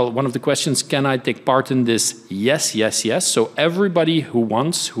contribute? Well, one of the questions, can I take part in this? Yes, yes, yes. So everybody who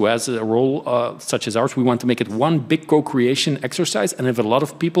wants, who has a role such as ours, we want to make it one big co-creation exercise. And if a lot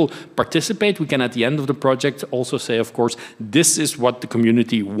of people participate, we can at the end of the project also say, of course, this is what the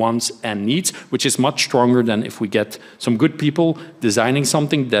community wants and needs, which is much stronger than if we get some good people designing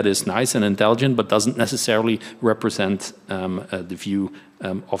something that is nice and intelligent, but doesn't necessarily represent the view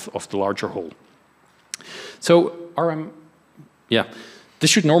of the larger whole. So yeah. This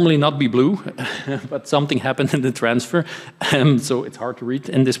should normally not be blue, but something happened in the transfer, so it's hard to read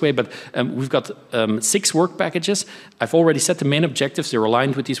in this way. But we've got 6 work packages. I've already set the main objectives. They're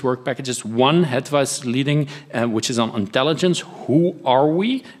aligned with these work packages. 1, headwise leading, which is on intelligence. Who are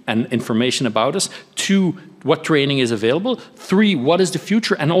we? And information about us. 2, what training is available. 3, what is the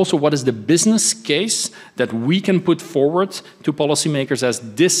future? And also, what is the business case that we can put forward to policymakers as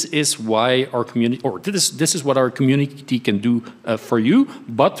this is why our community, or this is what our community can do for you,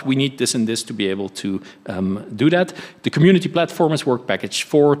 but we need this and this to be able to do that. The community platform is work package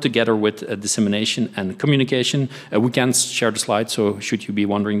 4, together with dissemination and communication. We can't share the slide, so should you be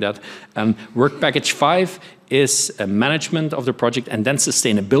wondering that. Work package 5 is management of the project, and then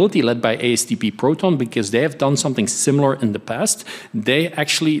sustainability, led by ASTP Proton, because they have done something similar in the past. They're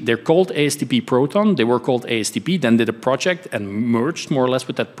called ASTP Proton, they were called ASTP, then did a project and merged more or less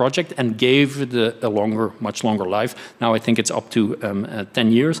with that project and gave it a much longer life. Now I think it's up to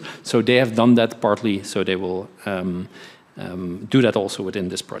 10 years. So they have done that partly, so they will do that also within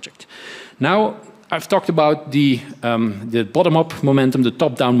this project. Now, I've talked about the bottom-up momentum, the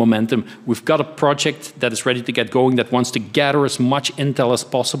top-down momentum. We've got a project that is ready to get going, that wants to gather as much intel as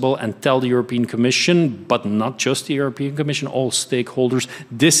possible and tell the European Commission, but not just the European Commission, all stakeholders,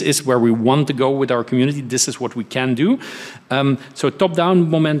 this is where we want to go with our community, this is what we can do. So top-down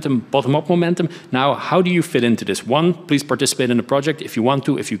momentum, bottom-up momentum. Now, how do you fit into this? 1, please participate in the project if you want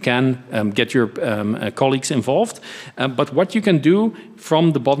to, if you can, get your colleagues involved. But what you can do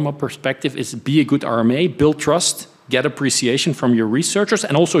from the bottom-up perspective is be a good RMA, build trust, get appreciation from your researchers,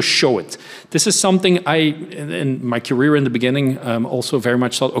 and also show it. This is something in my career in the beginning, also very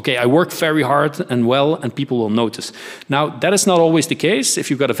much thought, okay, I work very hard and well, and people will notice. Now, that is not always the case. If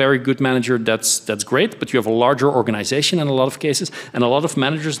you've got a very good manager, that's great, but you have a larger organization in a lot of cases, and a lot of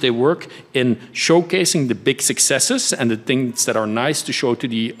managers, they work in showcasing the big successes and the things that are nice to show to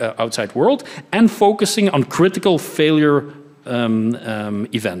the outside world, and focusing on critical failure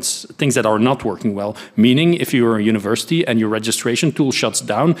events, things that are not working well. Meaning, if you're a university and your registration tool shuts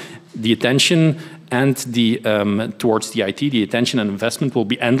down, the attention and the towards the IT, the attention and investment will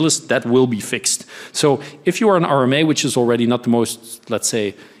be endless. That will be fixed. So if you are an RMA, which is already not the most, let's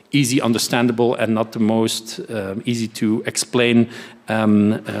say, easy understandable and not the most easy to explain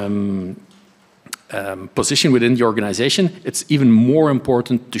position within the organization, it's even more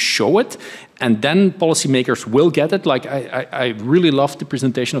important to show it. And then policymakers will get it. Like I really loved the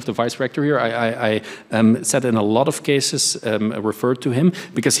presentation of the vice rector here. I said in a lot of cases, referred to him,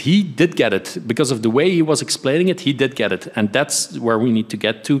 because he did get it. Because of the way he was explaining it, he did get it. And that's where we need to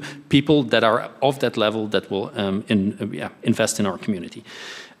get to, people that are of that level that will invest in our community.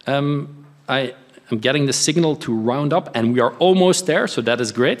 I'm getting the signal to round up, and we are almost there, so that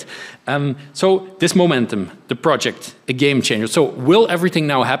is great. So this momentum, the project, a game changer. So will everything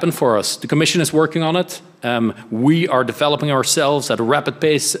now happen for us? The Commission is working on it. We are developing ourselves at a rapid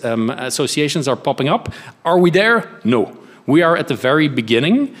pace. Associations are popping up. Are we there? No. We are at the very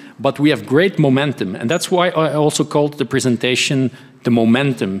beginning, but we have great momentum. And that's why I also called the presentation the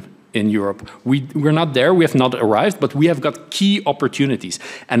momentum in Europe. We're not there, we have not arrived, but we have got key opportunities.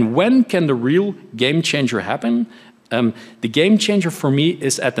 And when can the real game changer happen? The game changer for me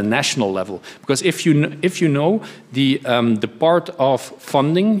is at the national level, because if you know the part of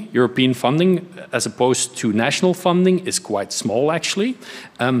funding, European funding, as opposed to national funding, is quite small actually,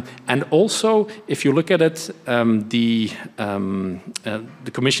 and also if you look at it, the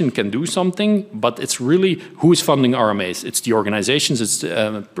Commission can do something, but it's really who is funding RMAs. It's the organizations, it's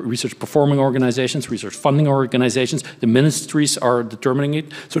research performing organizations, research funding organizations. The ministries are determining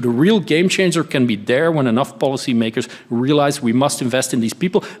it. So the real game changer can be there when enough policymakers realize we must invest in these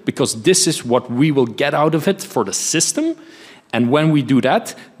people, because this is what we will get out of it for the system. And when we do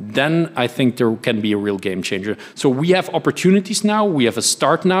that, then I think there can be a real game changer. So we have opportunities now, we have a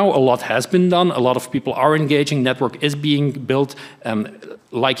start now, a lot has been done, a lot of people are engaging, network is being built,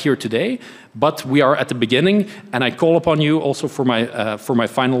 like here today. But we are at the beginning, and I call upon you also for my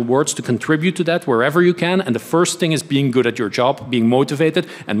final words to contribute to that wherever you can. And the first thing is being good at your job, being motivated,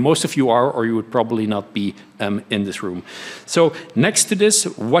 and most of you are, or you would probably not be in this room. So next to this,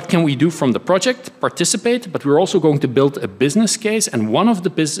 what can we do from the project? Participate, but we're also going to build a business case, and one of the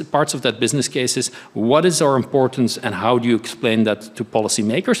parts of that business case is what is our importance and how do you explain that to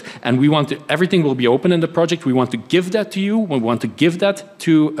policymakers? And we want to, everything will be open in the project. We want to give that to you. We want to give that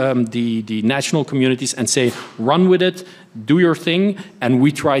to the national communities and say, run with it, do your thing, and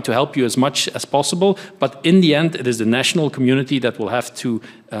we try to help you as much as possible. But in the end, it is the national community that will have to,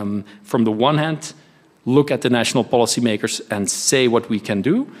 from the one hand, look at the national policymakers and say what we can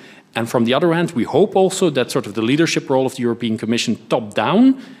do. And from the other hand, we hope also that sort of the leadership role of the European Commission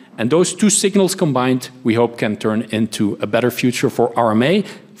top-down, and those two signals combined, we hope can turn into a better future for RMA,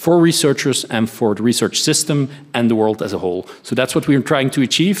 for researchers and for the research system and the world as a whole. So that's what we're trying to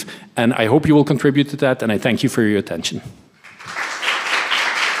achieve, and I hope you will contribute to that, and I thank you for your attention.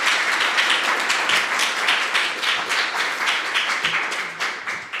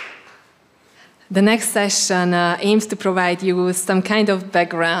 The next session aims to provide you some kind of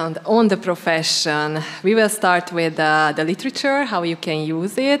background on the profession. We will start with the literature, how you can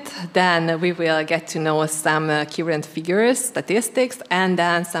use it. Then we will get to know some current figures, statistics, and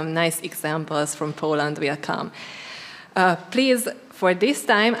then some nice examples from Poland will come. Please, for this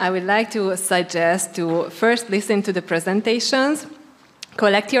time, I would like to suggest to first listen to the presentations,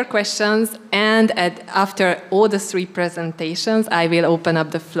 collect your questions, and after all the three presentations, I will open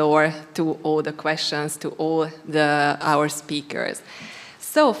up the floor to all the questions to all our speakers.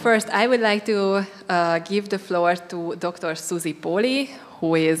 So first, I would like to give the floor to Dr. Susi Poli,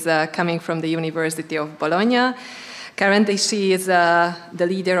 who is coming from the University of Bologna. Currently, she is the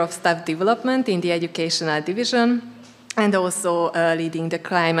leader of staff development in the educational division and also leading the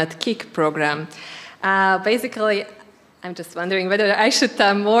Climate Kick program. Basically, I'm just wondering whether I should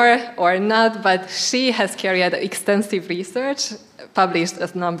tell more or not, but she has carried extensive research, published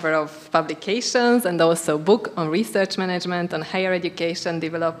a number of publications, and also a book on research management, on higher education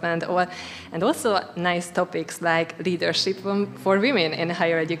development, and also nice topics like leadership for women in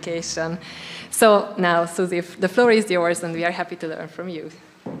higher education. So now, Susi, the floor is yours, and we are happy to learn from you.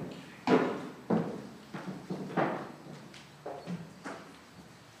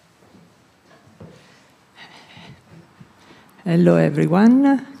 Hello,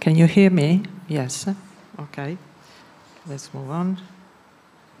 everyone. Can you hear me? Yes. Okay. Let's move on.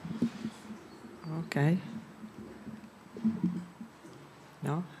 Okay.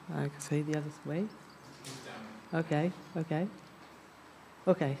 No, I can say the other way. Okay. Okay.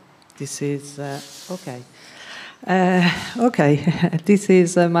 Okay. This is okay. Okay, this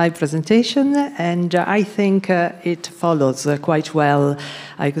is my presentation, and I think it follows quite well,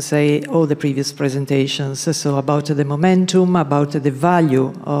 I could say, all the previous presentations. So about the momentum, about the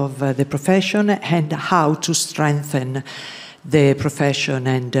value of the profession, and how to strengthen the profession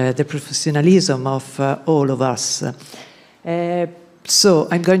and the professionalism of all of us. So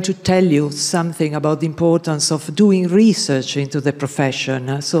I'm going to tell you something about the importance of doing research into the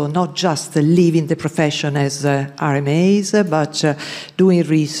profession. So not just leaving the profession as RMAs, but doing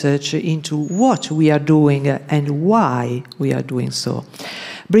research into what we are doing and why we are doing so.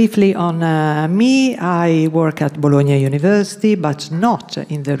 Briefly on me, I work at Bologna University, but not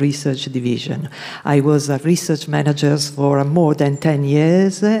in the research division. I was a research manager for more than 10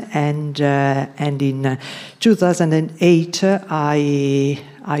 years, and in 2008,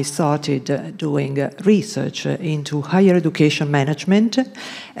 I started doing research into higher education management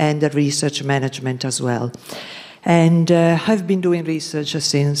and research management as well. And I've been doing research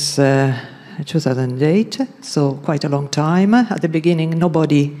since 2008, so quite a long time. At the beginning,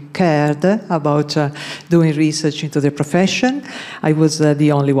 nobody cared about doing research into the profession. I was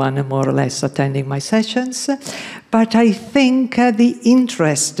the only one, more or less, attending my sessions. But I think the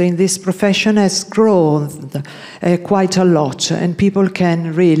interest in this profession has grown quite a lot, and people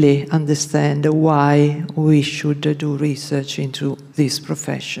can really understand why we should do research into this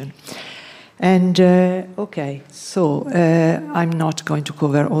profession. And okay, so I'm not going to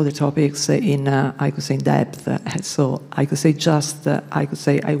cover all the topics in, I could say, in depth. So I could say just, I could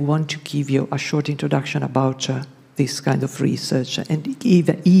say I want to give you a short introduction about this kind of research, and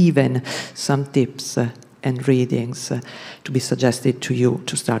even some tips and readings to be suggested to you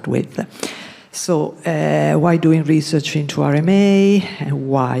to start with. So why doing research into RMA, and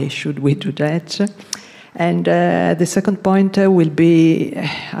why should we do that? And the second point will be,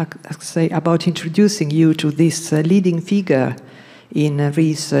 I say, about introducing you to this leading figure in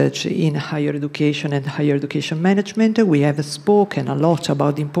research in higher education and higher education management. We have spoken a lot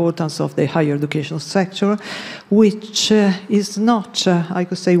about the importance of the higher education sector, which is not, I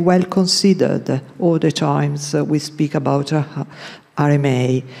could say, well considered all the times we speak about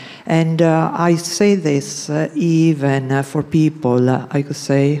RMA. And I say this even for people, I could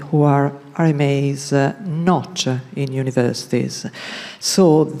say, who are RMAs not in universities.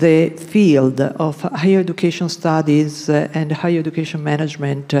 So the field of higher education studies and higher education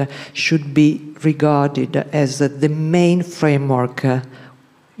management should be regarded as the main framework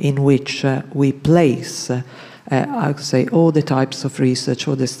in which we place, I could say, all the types of research,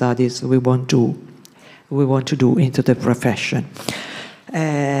 all the studies we want to do into the profession.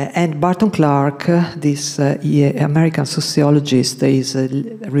 And Barton Clark, this American sociologist, is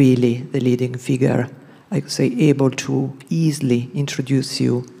really the leading figure, I could say, able to easily introduce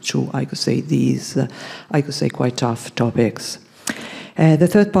you to, I could say, these, I could say, quite tough topics. The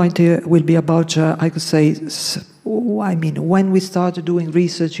third point will be about, I could say, I mean, when we start doing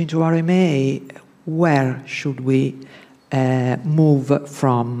research into RMA, where should we move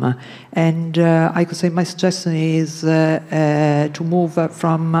from? And I could say my suggestion is to move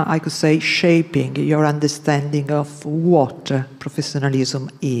from, I could say, shaping your understanding of what professionalism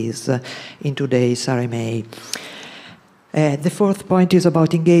is in today's RMA. The fourth point is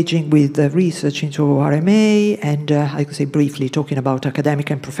about engaging with research into RMA, and I could say briefly talking about academic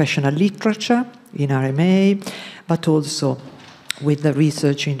and professional literature in RMA, but also with the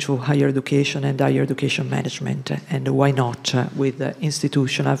research into higher education and higher education management, and why not with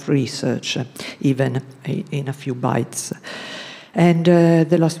institutional research, even in a few bites. And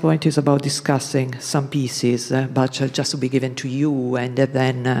the last point is about discussing some pieces, but just to be given to you, and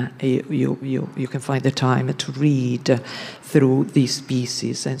then you can find the time to read through these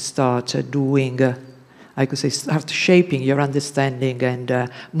pieces and start doing, I could say, start shaping your understanding and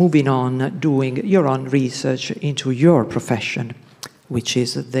moving on, doing your own research into your profession, which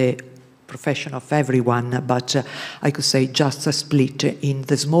is the profession of everyone, but I could say just a split in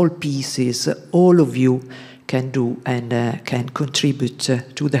the small pieces all of you can do and can contribute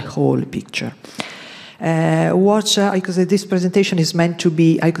to the whole picture. What I could say this presentation is meant to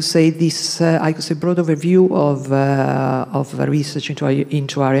be, I could say this, I could say broad overview of research into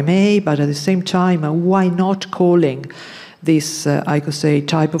RMA, but at the same time, why not calling this, I could say,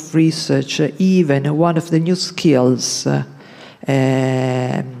 type of research even one of the new skills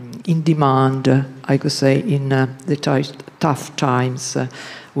in demand, I could say, in the tough times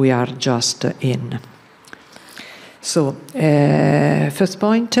we are just in. So, first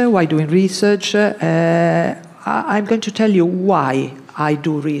point, why doing research? I'm going to tell you why I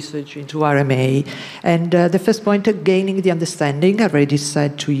do research into RMA. And the first point, gaining the understanding, I already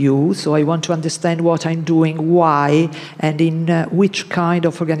said to you. So I want to understand what I'm doing, why, and in which kind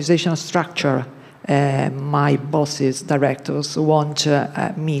of organizational structure my bosses, directors want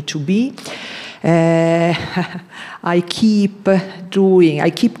me to be. I keep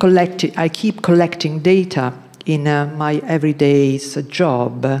collecting data in my everyday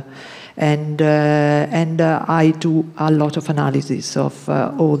job, and I do a lot of analysis of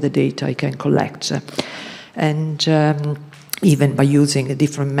all the data I can collect, and even by using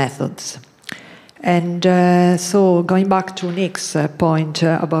different methods. And so going back to Nick's point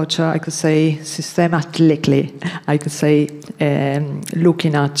about, I could say, systematically, I could say,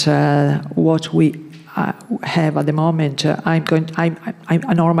 looking at what we have at the moment,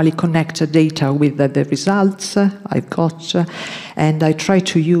 I normally connect data with the results I've got, and I try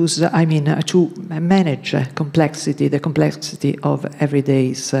to use, to manage the complexity of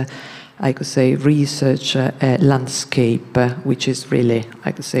everyday's, I could say, research landscape, which is really,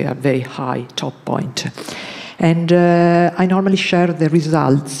 I could say, a very high top point. And I normally share the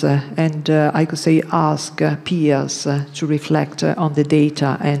results, and I could say ask peers to reflect on the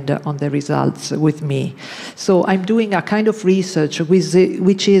data and on the results with me. So I'm doing a kind of research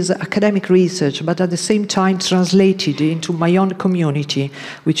which is academic research, but at the same time translated into my own community,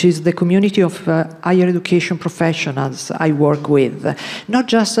 which is the community of higher education professionals I work with. Not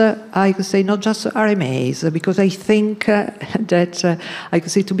just, I could say, not just RMAs, because I think that I could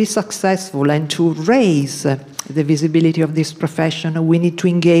say to be successful and to raise the visibility of this profession, we need to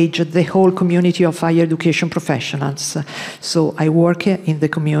engage the whole community of higher education professionals. So I work in the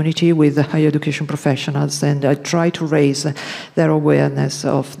community with the higher education professionals, and I try to raise their awareness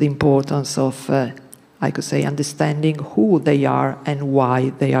of the importance of, I could say, understanding who they are and why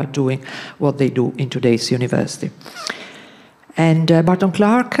they are doing what they do in today's university. And Barton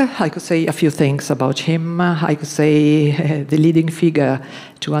Clark, I could say a few things about him. I could say the leading figure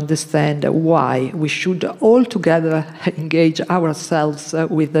to understand why we should all together engage ourselves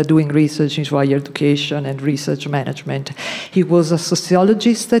with doing research into higher education and research management. He was a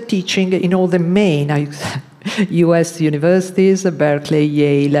sociologist teaching in all the main US universities, Berkeley,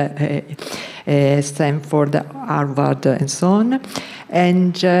 Yale, Stanford, Harvard, and so on.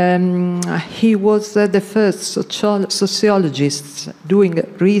 And he was the first sociologist doing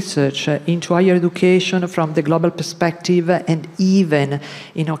research into higher education from the global perspective, and even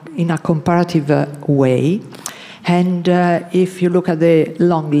in a comparative way. And if you look at the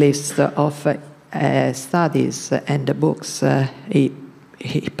long list of studies and books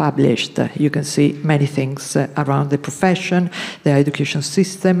he published, you can see many things around the profession, the education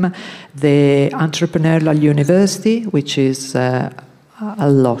system, the entrepreneurial university, which is a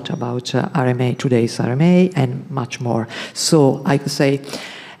lot about RMA, today's RMA, and much more. So I could say,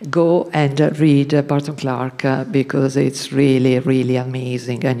 go and read Barton Clark because it's really, really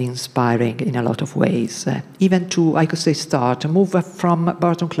amazing and inspiring in a lot of ways. Even to, I could say, move from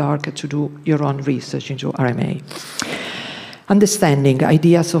Barton Clark to do your own research into RMA. Understanding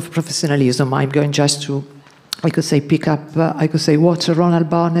ideas of professionalism. I'm going just to, I could say, pick up, I could say, what Ronald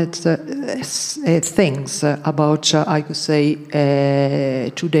Barnett thinks about, I could say,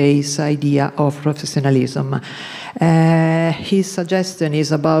 today's idea of professionalism. His suggestion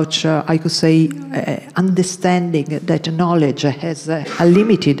is about, I could say, understanding that knowledge has a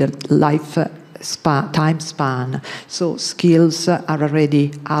limited time span, so skills are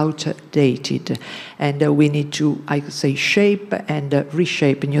already outdated, and we need to, I could say, shape and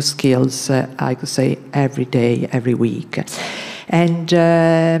reshape new skills, I could say, every day, every week. And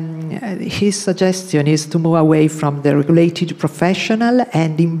his suggestion is to move away from the regulated professional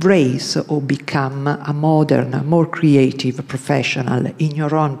and embrace or become a modern, more creative professional in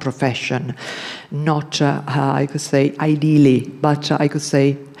your own profession. Not, I could say, ideally, but I could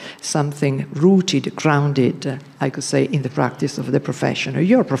say something rooted, grounded, I could say, in the practice of the profession, or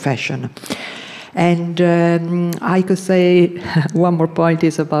your profession. And I could say one more point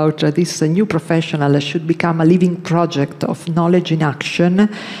is about this new professional should become a living project of knowledge in action.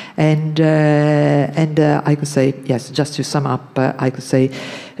 And I could say, yes, just to sum up, I could say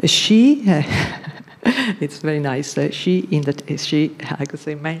she, it's very nice, she, I could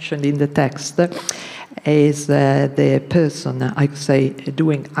say, mentioned in the text, is the person, I could say,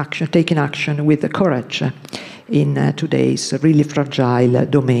 doing action, taking action with the courage in today's really fragile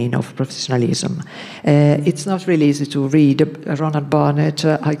domain of professionalism. It's not really easy to read Ronald Barnett,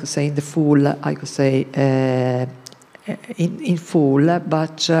 I could say, in the full, I could say, in full,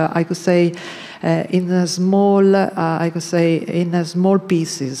 but I could say in a small, I could say, in small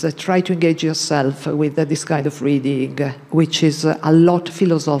pieces, try to engage yourself with this kind of reading, which is a lot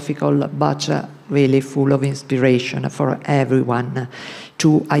philosophical, but really full of inspiration for everyone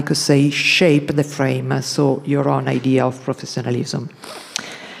to, I could say, shape the frame, so your own idea of professionalism.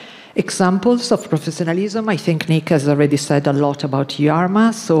 Examples of professionalism, I think Nick has already said a lot about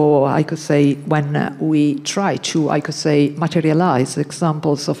RMA, so I could say when we try to, I could say, materialize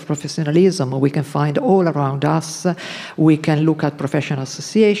examples of professionalism, we can find all around us. We can look at professional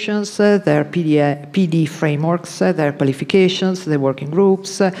associations, their PD frameworks, their qualifications, their working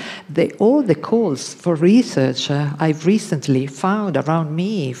groups, all the calls for research I've recently found around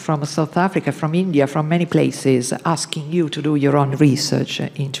me from South Africa, from India, from many places, asking you to do your own research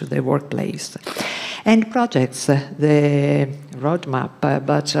into the workplace. And projects, the roadmap,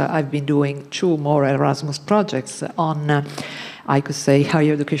 but I've been doing 2 more Erasmus projects on, I could say,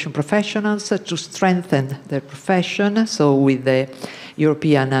 higher education professionals to strengthen their profession, so with the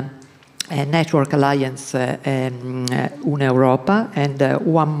European Network Alliance Una Europa, and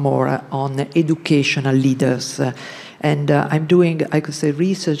one more on educational leaders. And I'm doing, I could say,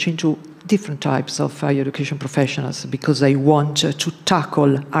 research into different types of higher education professionals because I want to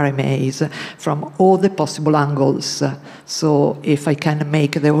tackle RMAs from all the possible angles. So if I can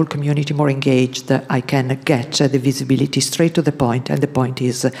make the whole community more engaged, I can get the visibility straight to the point, and the point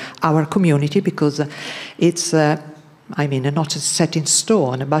is our community, because it's I mean, not set in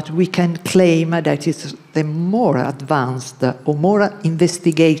stone, but we can claim that it's the more advanced or more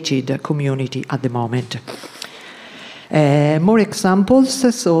investigated community at the moment. More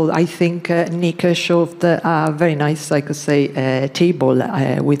examples. So I think Nick showed a very nice, I could say, table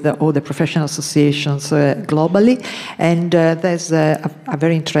with all the professional associations globally. And there's a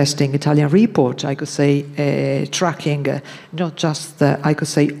very interesting Italian report, I could say, tracking not just, I could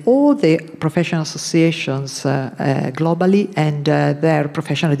say, all the professional associations globally and their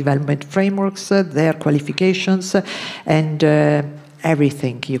professional development frameworks, their qualifications, and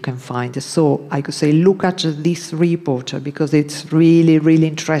everything you can find. So I could say look at this report because it's really, really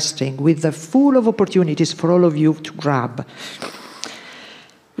interesting with the full of opportunities for all of you to grab.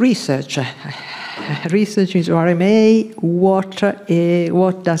 Research. Research into RMA,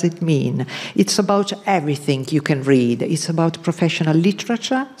 what does it mean? It's about everything you can read. It's about professional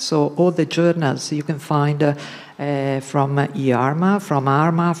literature, so all the journals you can find from ERMA, from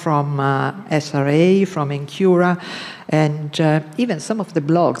ARMA, from SRA, from Encura, and even some of the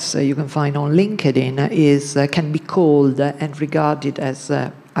blogs you can find on LinkedIn can be called and regarded as,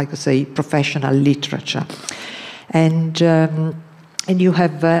 I could say, professional literature. And you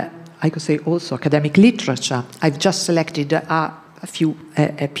have, I could say, also academic literature. I've just selected a a few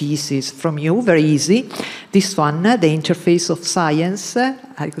pieces from you, very easy. This one, the interface of science,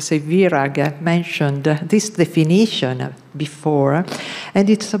 I could say Virag mentioned this definition before, and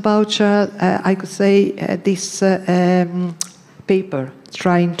it's about, I could say, this paper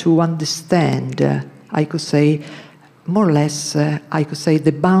trying to understand, I could say, more or less, I could say,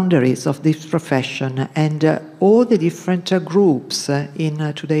 the boundaries of this profession and all the different groups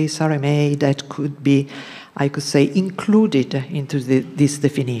in today's RMA that could be, I could say, included into this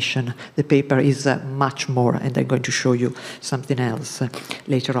definition. The paper is much more, and I'm going to show you something else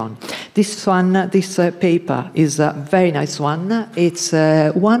later on. This one, this paper is a very nice one. It's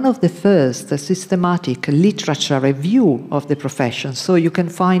one of the first systematic literature review of the profession. So you can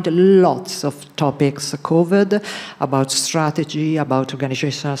find lots of topics covered about strategy, about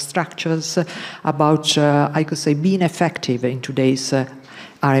organizational structures, about, I could say, being effective in today's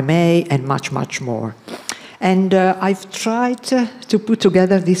RMA, and much, much more. And I've tried to put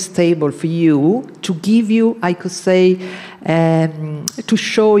together this table for you to give you, I could say, to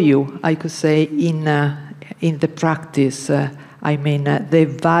show you, I could say, in the practice, I mean, the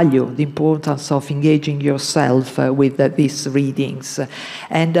value, the importance of engaging yourself with these readings.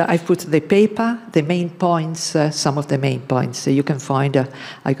 And I've put the paper, the main points, some of the main points you can find,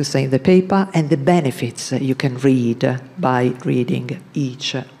 I could say, in the paper, and the benefits you can read by reading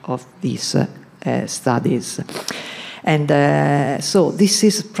each of these studies. And so this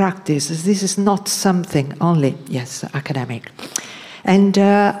is practice. This is not something only, yes, academic. And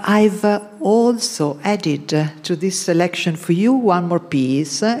I've also added to this selection for you one more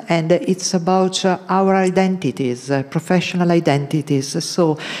piece, and it's about our identities, professional identities.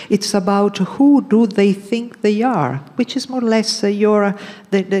 So it's about who do they think they are, which is more or less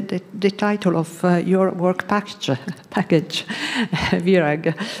the title of your work package,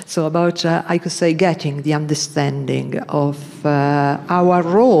 Virag. So about, I could say, getting the understanding of our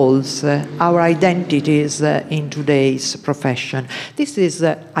roles, our identities in today's profession. This is,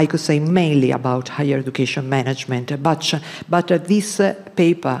 I could say, mainly about higher education management, but this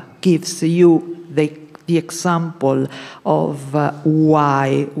paper gives you the example of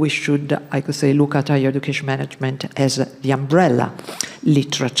why we should, I could say, look at higher education management as the umbrella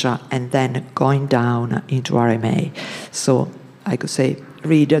literature and then going down into RMA. So I could say,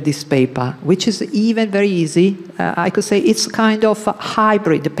 read this paper, which is even very easy. I could say it's kind of a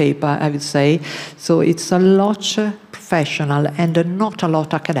hybrid paper, I would say. So it's a lot professional and not a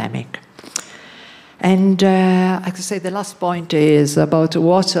lot academic. And I could say the last point is about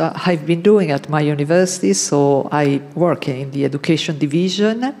what I've been doing at my university. So I work in the education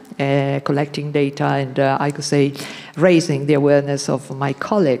division, collecting data and I could say raising the awareness of my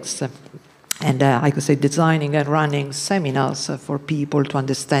colleagues. And I could say designing and running seminars for people to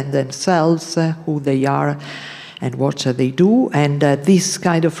understand themselves, who they are, and what they do. And this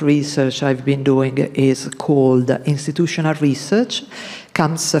kind of research I've been doing is called institutional research.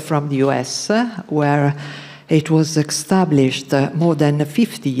 Comes from the US, where it was established more than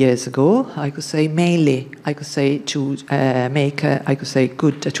 50 years ago. I could say mainly, I could say to make, I could say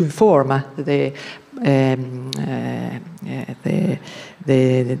good to inform the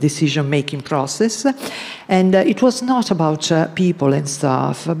decision-making process. And it was not about people and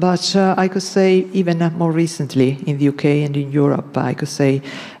stuff, but I could say even more recently in the UK and in Europe, I could say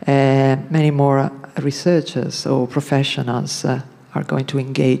many more researchers or professionals are going to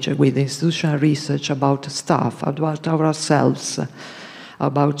engage with institutional research about staff, about ourselves,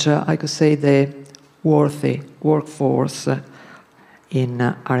 about, I could say, the worthy workforce in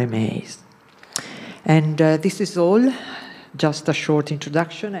RMAs. And this is all, just a short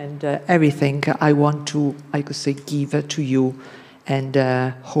introduction, and everything I want to, I could say, give to you, and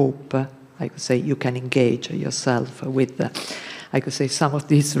hope, I could say, you can engage yourself with, I could say, some of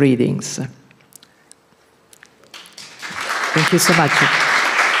these readings. Thank you so much.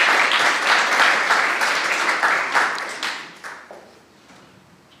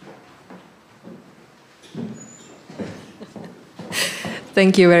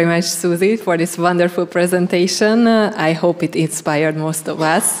 Thank you very much, Susi, for this wonderful presentation. I hope it inspired most of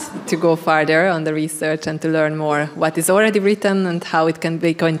us to go further on the research and to learn more what is already written and how it can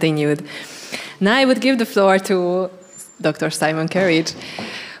be continued. Now I would give the floor to Dr. Simon Kerridge,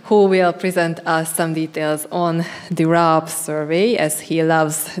 who will present us some details on the RAP survey, as he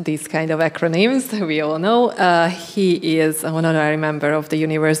loves these kind of acronyms, we all know. He is an honorary member of the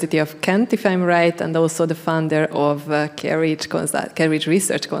University of Kent, if I'm right, and also the founder of Kerridge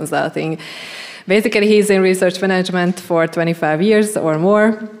Research Consulting. Basically, he's in research management for 25 years or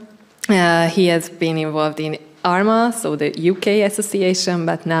more. He has been involved in RMA, so the UK association,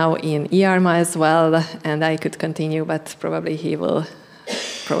 but now in ERMA as well. And I could continue, but probably he will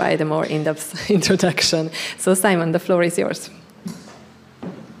provide a more in-depth introduction. So Simon, the floor is yours.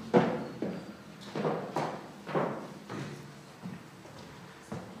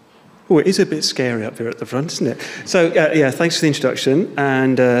 Oh, it is a bit scary up here at the front, isn't it? So, yeah, thanks for the introduction,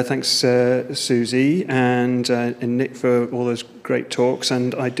 and thanks, Susie and Nick for all those great talks,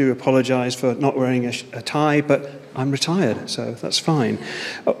 and I do apologise for not wearing a tie, but I'm retired, so that's fine.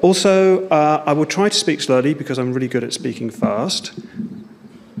 Also, I will try to speak slowly because I'm really good at speaking fast,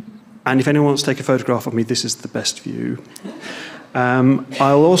 and if anyone wants to take a photograph of me, this is the best view.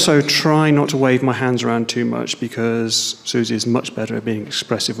 I'll also try not to wave my hands around too much because Susie is much better at being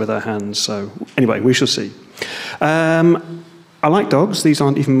expressive with her hands. So anyway, we shall see. I like dogs. These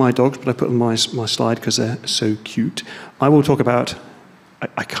aren't even my dogs, but I put them on my slide because they're so cute. I will talk about,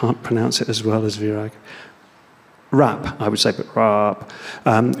 I can't pronounce it as well as Virag. RAP, I would say, but RAP,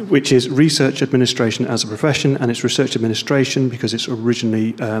 which is Research Administration as a Profession, and it's Research Administration because it's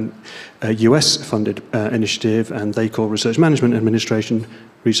originally a US-funded initiative, and they call Research Management Administration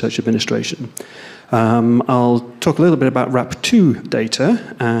Research Administration. I'll talk a little bit about RAP2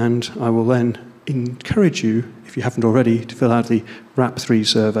 data, and I will then encourage you, if you haven't already, to fill out the RAP3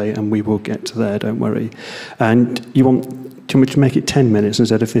 survey, and we will get to there, don't worry. And you want to make it 10 minutes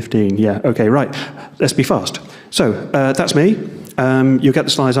instead of 15? Yeah, okay, right. Let's be fast. So, that's me. You'll get the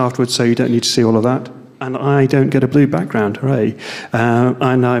slides afterwards, so you don't need to see all of that. And I don't get a blue background, hooray.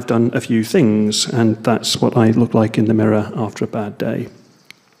 And I've done a few things, and that's what I look like in the mirror after a bad day.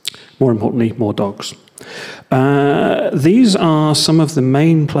 More importantly, more dogs. These are some of the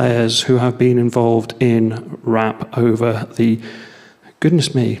main players who have been involved in RAP over the,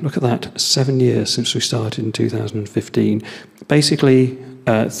 goodness me, look at that, 7 years since we started in 2015. Basically,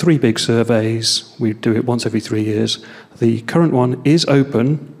 3 big surveys. We do it once every 3 years. The current one is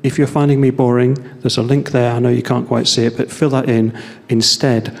open. If you're finding me boring, there's a link there. I know you can't quite see it, but fill that in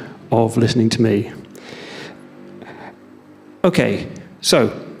instead of listening to me. Okay,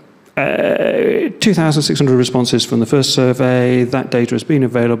 so 2,600 responses from the first survey. That data has been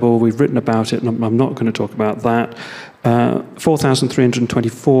available. We've written about it, and I'm not going to talk about that.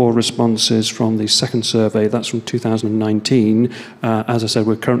 4,324 responses from the second survey. That's from 2019. As I said,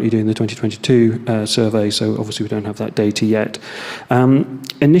 we're currently doing the 2022 survey, so obviously we don't have that data yet.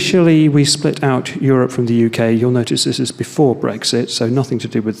 Initially, we split out Europe from the UK. You'll notice this is before Brexit, so nothing to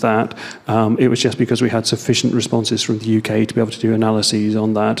do with that. It was just because we had sufficient responses from the UK to be able to do analyses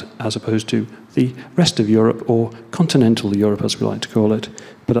on that, as opposed to the rest of Europe, or continental Europe, as we like to call it.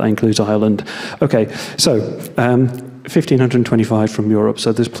 But that includes Ireland. Okay, so 1,525 from Europe,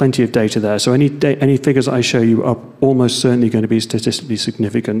 so there's plenty of data there. So any figures I show you are almost certainly going to be statistically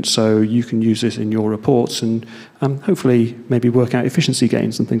significant, so you can use this in your reports and hopefully maybe work out efficiency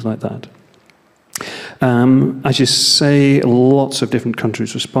gains and things like that. As you say, lots of different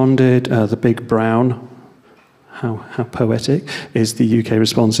countries responded. The big brown, how poetic, is the UK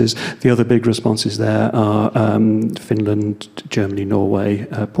responses. The other big responses there are Finland, Germany, Norway,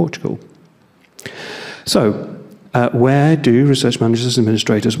 Portugal. So, where do research managers and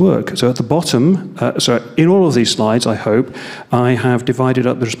administrators work? So at the bottom, so in all of these slides, I hope, I have divided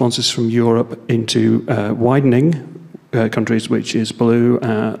up the responses from Europe into widening countries, which is blue,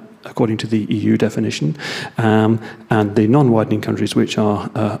 according to the EU definition, and the non-widening countries, which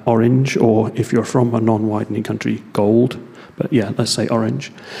are orange, or if you're from a non-widening country, gold. But yeah, let's say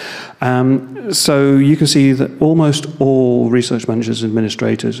orange. So you can see that almost all research managers and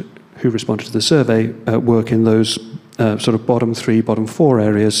administrators who responded to the survey work in those sort of bottom 3, bottom 4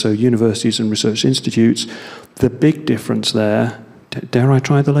 areas, so universities and research institutes. The big difference there, dare I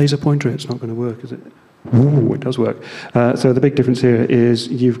try the laser pointer? It's not going to work, is it? Ooh, it does work. So the big difference here is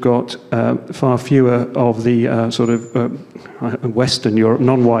you've got far fewer of the sort of Western Europe,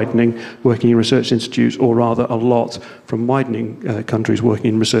 non-widening, working in research institutes, or rather a lot from widening countries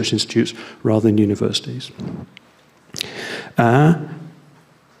working in research institutes rather than universities.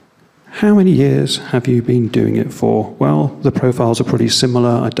 How many years have you been doing it for? Well, the profiles are pretty similar.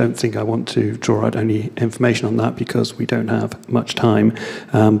 I don't think I want to draw out any information on that because we don't have much time.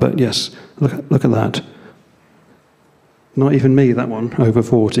 But yes, look at that. Not even me, that one, over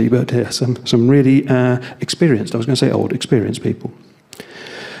 40, but yeah, some really experienced, I was going to say old, experienced people.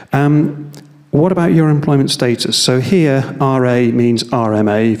 What about your employment status? So here, RA means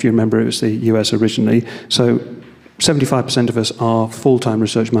RMA, if you remember it was the US originally. So 75% of us are full-time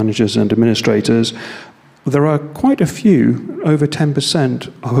research managers and administrators. There are quite a few, over 10%,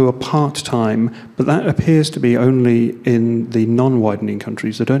 who are part-time, but that appears to be only in the non-widening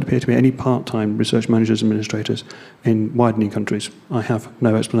countries. There don't appear to be any part-time research managers, administrators in widening countries. I have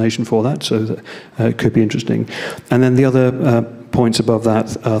no explanation for that, so that, it could be interesting. And then the other points above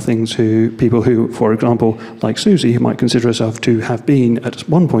that are things people who, for example, like Susi, who might consider herself to have been, at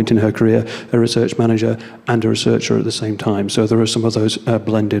one point in her career, a research manager and a researcher at the same time. So there are some of those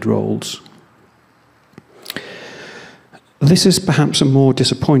blended roles. This is perhaps a more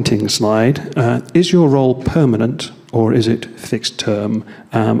disappointing slide. Is your role permanent or is it fixed term?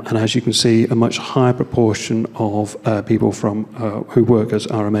 And as you can see, a much higher proportion of people who work as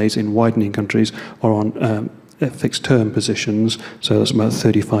RMAs in widening countries are on fixed term positions, so that's about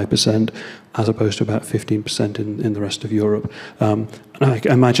 35%, as opposed to about 15% in the rest of Europe. And I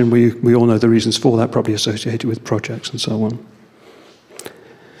imagine we all know the reasons for that, probably associated with projects and so on.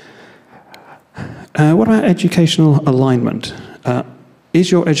 What about educational alignment?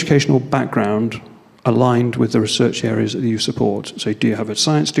 Is your educational background aligned with the research areas that you support? So do you have a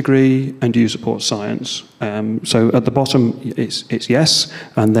science degree and do you support science? So at the bottom it's yes,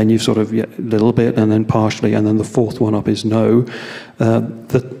 and then you've sort of a little bit and then partially, and then the fourth one up is no.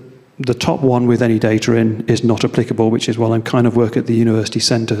 The top one with any data in is not applicable, which is, well, I kind of work at the university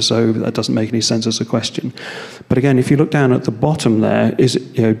centre, so that doesn't make any sense as a question. But again, if you look down at the bottom there,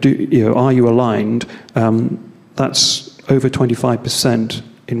 are you aligned? That's over 25%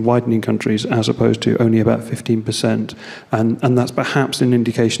 in widening countries, as opposed to only about 15%. And that's perhaps an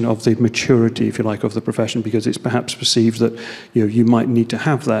indication of the maturity, if you like, of the profession, because it's perhaps perceived that you might need to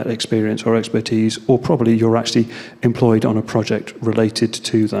have that experience or expertise, or probably you're actually employed on a project related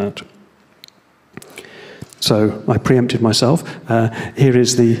to that. So I preempted myself. Here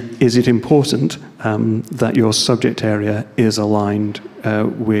is is it important that your subject area is aligned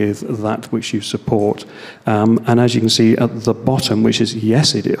with that which you support? And as you can see at the bottom, which is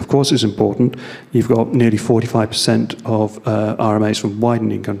yes, it of course is important, you've got nearly 45% of RMAs from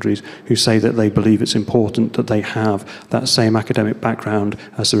widening countries who say that they believe it's important that they have that same academic background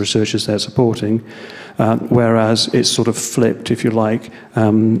as the researchers they're supporting, whereas it's sort of flipped, if you like,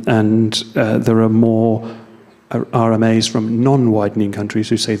 and there are more RMAs from non-widening countries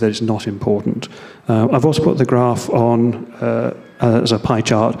who say that it's not important. I've also put the graph on as a pie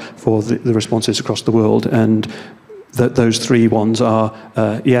chart for the responses across the world, and those three ones are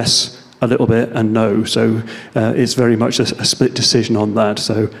yes, a little bit, and no. So it's very much a split decision on that.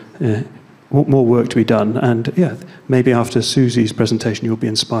 So more work to be done. And yeah, maybe after Susi's presentation, you'll be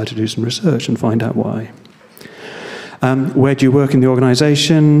inspired to do some research and find out why. Where do you work in the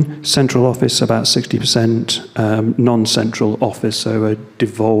organisation? Central office, about 60%. Non-central office, so a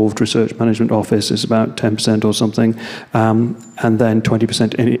devolved research management office is about 10% or something. And then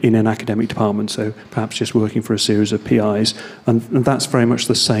 20% in an academic department, so perhaps just working for a series of PIs. And that's very much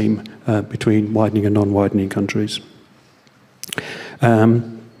the same between widening and non-widening countries.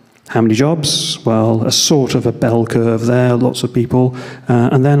 How many jobs? Well, a sort of a bell curve there, lots of people.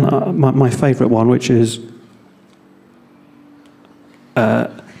 And then my favourite one, which is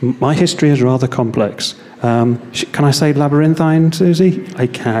my history is rather complex. Can I say labyrinthine, Susi? I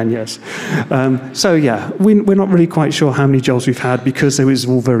can, yes. So yeah, we're not really quite sure how many jobs we've had because it was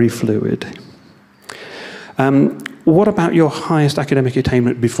all very fluid. What about your highest academic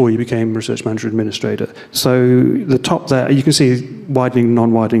attainment before you became research manager administrator? So the top there, you can see widening,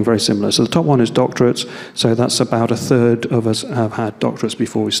 non-widening, very similar. So the top one is doctorates. So that's about a third of us have had doctorates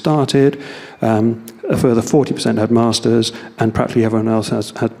before we started. A further 40% had masters, and practically everyone else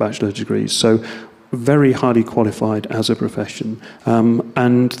has had bachelor degrees. So very highly qualified as a profession.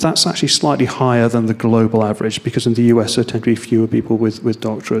 And that's actually slightly higher than the global average, because in the US there tend to be fewer people with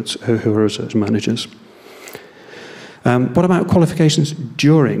doctorates who are research managers. What about qualifications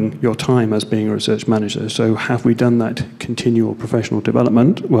during your time as being a research manager? So have we done that continual professional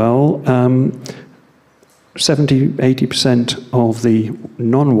development? Well, 70–80% of the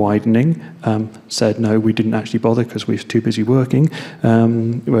non-widening said no, we didn't actually bother because we were too busy working,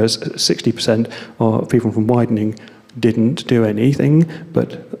 whereas 60% of people from widening didn't do anything,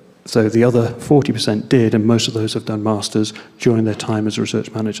 so the other 40% did, and most of those have done masters during their time as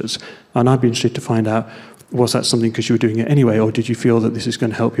research managers. And I'd be interested to find out, was that something because you were doing it anyway, or did you feel that this is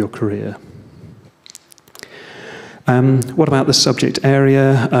going to help your career? What about the subject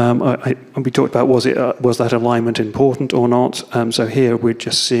area? We talked about was that alignment important or not? So here we're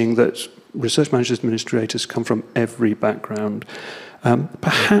just seeing that research managers, administrators come from every background.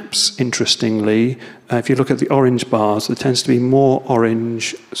 Perhaps, interestingly, if you look at the orange bars, there tends to be more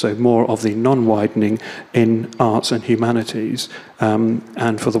orange, so more of the non-widening in arts and humanities.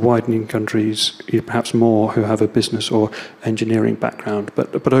 And for the widening countries, perhaps more who have a business or engineering background.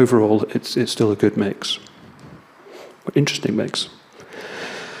 But overall, it's still a good mix. Interesting mix.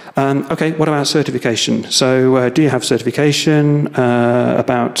 Okay, what about certification? So do you have certification?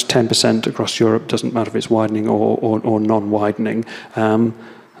 About 10% across Europe, doesn't matter if it's widening or non-widening. And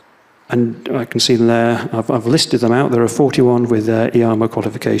I can see them there. I've listed them out. There are 41 with ERMA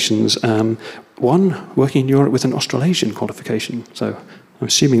qualifications. One working in Europe with an Australasian qualification. So I'm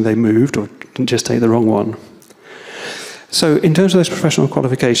assuming they moved or didn't just take the wrong one. So in terms of those professional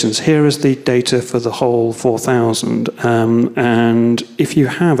qualifications, here is the data for the whole 4,000. And if you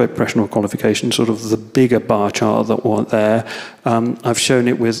have a professional qualification, sort of the bigger bar chart that was there, I've shown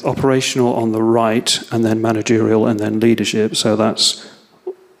it with operational on the right, and then managerial, and then leadership. So that's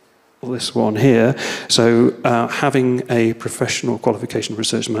this one here. So having a professional qualification in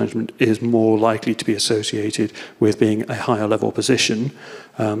research management is more likely to be associated with being a higher level position.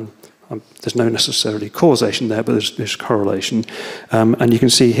 There's no necessarily causation there, but there's correlation. And you can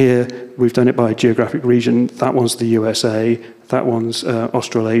see here, we've done it by geographic region. That one's the USA, that one's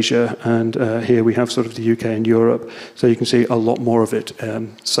Australasia, and here we have sort of the UK and Europe. So you can see a lot more of it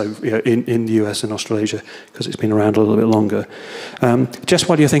in the US and Australasia, because it's been around a little bit longer. Just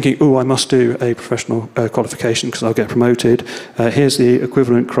while you're thinking, oh, I must do a professional qualification because I'll get promoted, here's the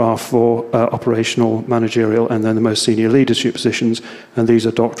equivalent graph for operational, managerial, and then the most senior leadership positions, and these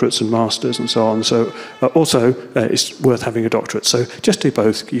are doctorates and masters and so on. So also, it's worth having a doctorate. So just do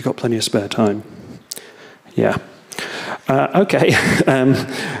both. You've got plenty of spare time. Yeah. Okay.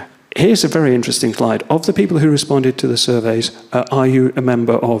 Here's a very interesting slide. Of the people who responded to the surveys, are you a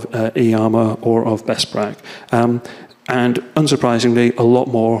member of ERMA or of BestPrac? And unsurprisingly, a lot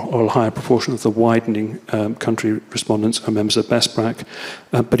more or a higher proportion of the widening country respondents are members of BestPrac.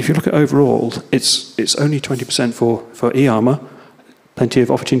 But if you look at overall, it's only 20% for ERMA. Plenty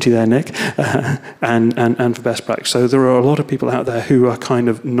of opportunity there, Nick, and for BestPrac. So there are a lot of people out there who are kind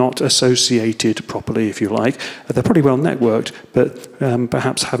of not associated properly, if you like. They're pretty well networked, but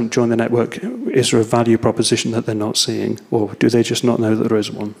perhaps haven't joined the network. Is there a value proposition that they're not seeing, or do they just not know that there is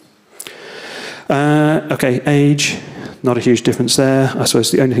one? Okay, age, not a huge difference there. I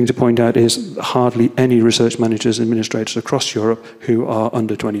suppose the only thing to point out is hardly any research managers, administrators across Europe who are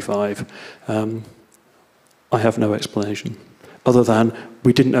under 25. I have no explanation, other than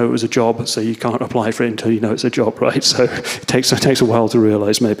we didn't know it was a job, so you can't apply for it until you know it's a job, right? So it takes a while to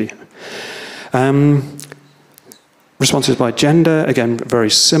realise, maybe. Responses by gender, again, very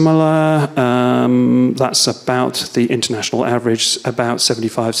similar. That's about the international average, about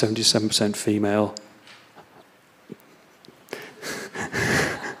 75–77% female.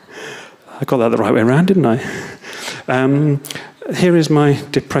 I got that the right way around, didn't I? Here is my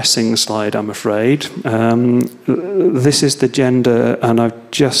depressing slide, I'm afraid. This is the gender, and I've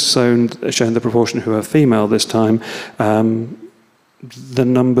just shown the proportion who are female this time. The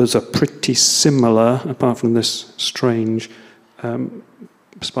numbers are pretty similar, apart from this strange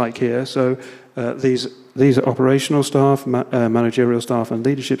spike here. So these are operational staff, managerial staff, and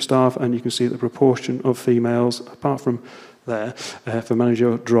leadership staff, and you can see the proportion of females, apart from there, for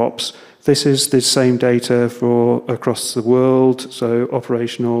managerial drops. This is the same data for across the world, so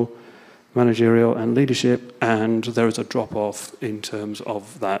operational, managerial, and leadership, and there is a drop-off in terms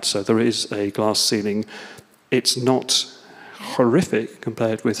of that. So there is a glass ceiling. It's not horrific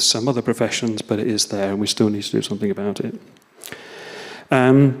compared with some other professions, but it is there, and we still need to do something about it.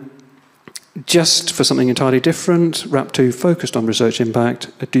 Just for something entirely different, RAP2 focused on research impact.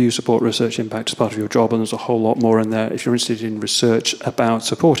 Do you support research impact as part of your job? And there's a whole lot more in there. If you're interested in research about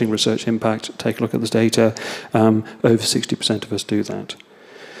supporting research impact, take a look at this data. Over 60% of us do that.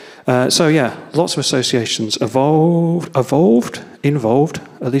 So yeah, lots of associations involved.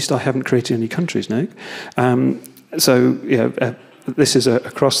 At least I haven't created any countries, Nick. So yeah, this is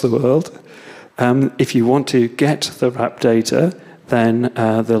across the world. If you want to get the RAP data, then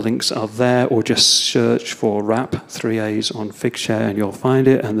the links are there, or just search for RAP 3As on Figshare and you'll find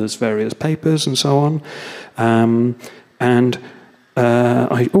it, and there's various papers and so on.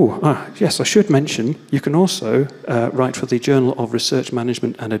 Yes, I should mention, you can also write for the Journal of Research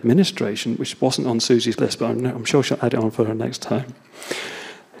Management and Administration, which wasn't on Susi's list, but I'm sure she'll add it on for her next time.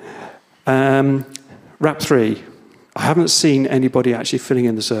 RAP 3. I haven't seen anybody actually filling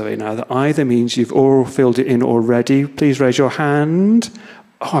in the survey now. That either means you've all filled it in already. Please raise your hand.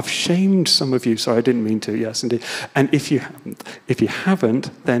 Oh, I've shamed some of you. Sorry, I didn't mean to. Yes, indeed. And if you haven't,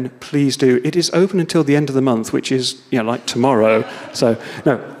 then please do. It is open until the end of the month, which is like tomorrow. So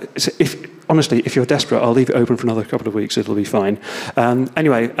no, honestly, if you're desperate, I'll leave it open for another couple of weeks. It'll be fine.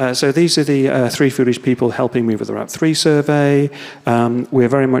 Anyway, so these are the three foolish people helping me with the RAP3 survey. We're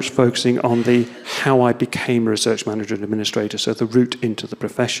very much focusing on the how I became a research manager and administrator, so the route into the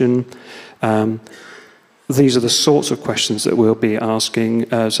profession. These are the sorts of questions that we'll be asking.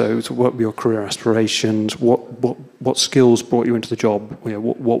 So what were your career aspirations? What skills brought you into the job?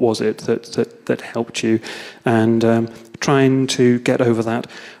 What was it that helped you? And trying to get over that.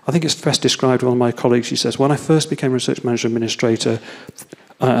 I think it's best described by one of my colleagues. She says, when I first became a research manager administrator,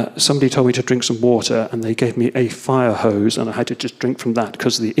 somebody told me to drink some water and they gave me a fire hose and I had to just drink from that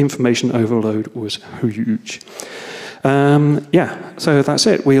because the information overload was huge. So that's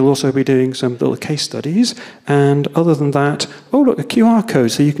it. We'll also be doing some little case studies. And other than that, oh, look, a QR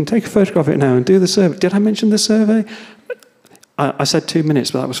code. So you can take a photograph of it now and do the survey. Did I mention the survey? I said 2 minutes,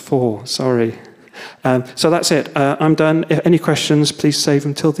 but that was 4. Sorry. So that's it. I'm done. If any questions, please save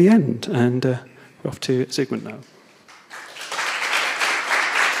them till the end. And we're off to Zygmunt now.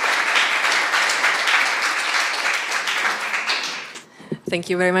 Thank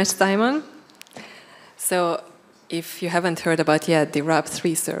you very much, Simon. So, if you haven't heard about yet the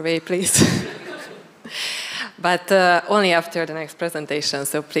RAP3 survey, please. But only after the next presentation,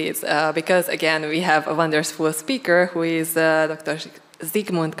 so please. Because again, we have a wonderful speaker who is Dr.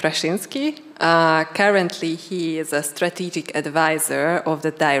 Zygmunt Krasinski. Currently, he is a strategic advisor of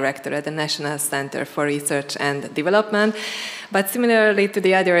the director at the National Center for Research and Development. But similarly to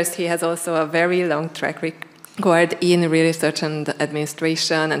the others, he has also a very long track record in research and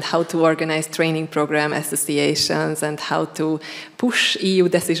administration, and how to organize training program associations, and how to push EU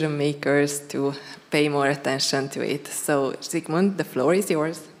decision makers to pay more attention to it. So, Zygmunt, the floor is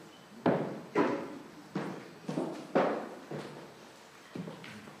yours.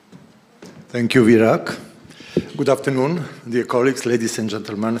 Thank you, Virak. Good afternoon, dear colleagues, ladies and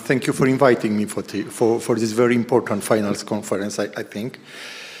gentlemen. Thank you for inviting me for this very important finals conference, I think.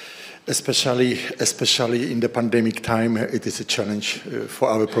 Especially in the pandemic time, it is a challenge for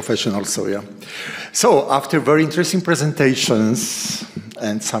our professionals. So after very interesting presentations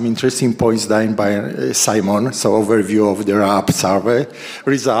and some interesting points done by Simon, so overview of the RAP survey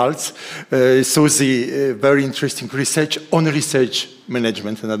results, Susi, very interesting research on research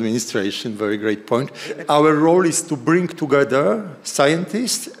management and administration, very great point. Our role is to bring together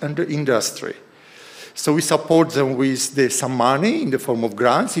scientists and the industry. So we support them with some money in the form of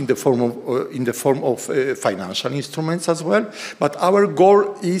grants, in the form of financial instruments as well. But our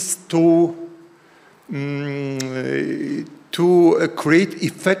goal is to create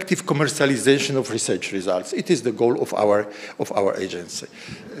effective commercialization of research results. It is the goal of our agency.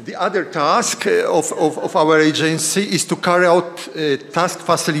 The other task of our agency is to carry out task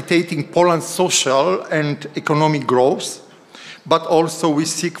facilitating Poland's social and economic growth, but also we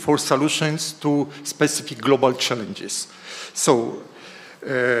seek for solutions to specific global challenges. So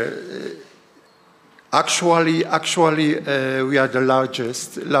actually, we are the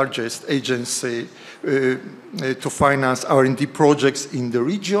largest agency to finance R&D projects in the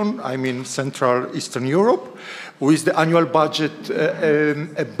region, I mean Central Eastern Europe, with the annual budget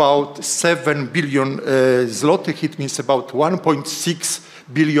about 7 billion zloty. It means about 1.6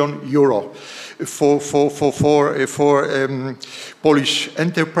 billion euro. For Polish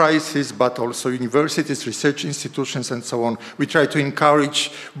enterprises, but also universities, research institutions, and so on. We try to encourage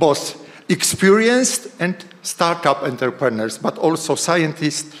both experienced and startup entrepreneurs, but also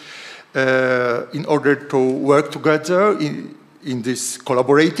scientists in order to work together in this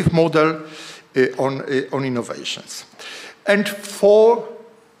collaborative model on innovations. And 4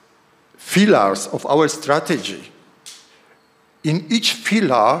 pillars of our strategy. In each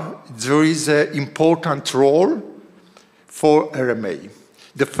pillar, there is an important role for RMA.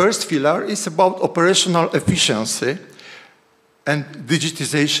 The first pillar is about operational efficiency and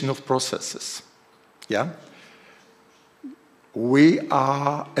digitization of processes. Yeah? We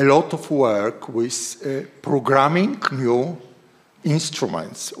are a lot of work with programming new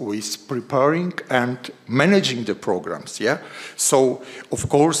instruments, with preparing and managing the programs. Yeah? So, of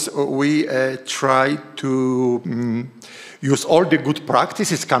course, we try to use all the good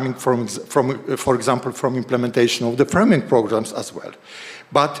practices coming from, for example, from implementation of the framing programs as well.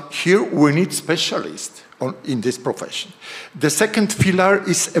 But here we need specialists in this profession. The second pillar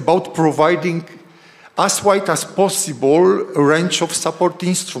is about providing as wide as possible a range of support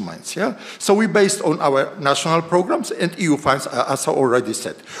instruments. Yeah? So we based on our national programs and EU funds, as I already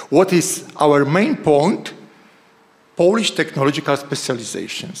said. What is our main point? Polish technological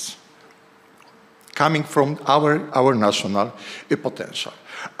specializations coming from our national potential.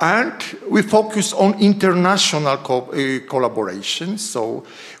 And we focus on international collaboration, so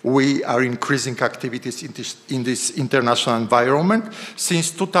we are increasing activities in this international environment.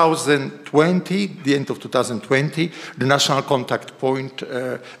 Since 2020, the end of 2020, the national contact point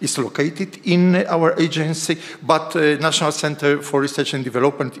is located in our agency, but National Center for Research and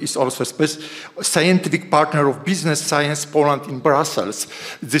Development is also a scientific partner of Business Science Poland in Brussels.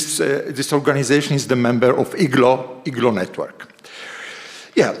 This organization is the member of IGLO network.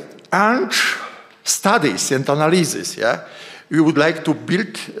 Yeah, and studies and analysis, yeah. We would like to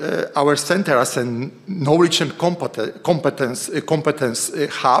build our center as a knowledge and competence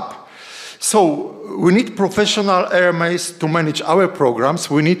hub. So we need professional RMAs to manage our programs.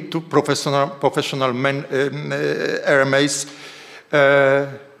 We need professional RMAs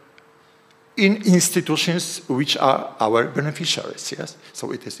in institutions which are our beneficiaries, yes?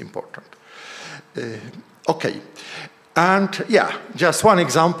 So it is important. Okay. And yeah, just one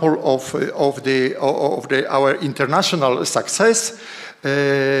example of our international success.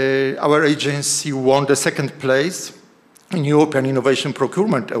 Our agency won the second place in European Innovation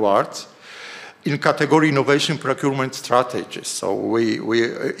Procurement Awards in category Innovation Procurement Strategies. So we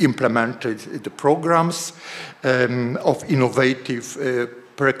implemented the programs of innovative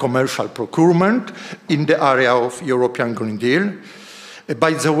pre-commercial procurement in the area of European Green Deal.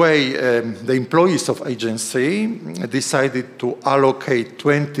 By the way, the employees of agency decided to allocate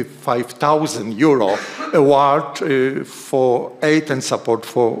 25,000 euro award for aid and support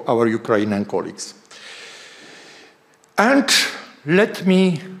for our Ukrainian colleagues. And let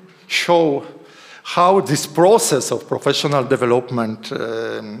me show how this process of professional development,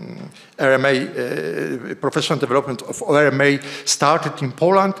 professional development of RMA started in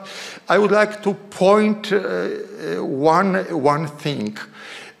Poland. I would like to point one thing.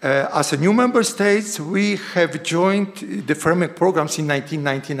 As a new member state, we have joined the framework programs in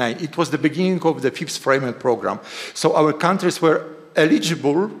 1999. It was the beginning of the 5th framework program. So our countries were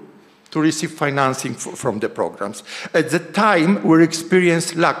eligible to receive financing from the programs. At the time, we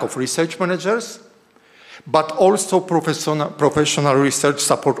experienced lack of research managers, but also professional research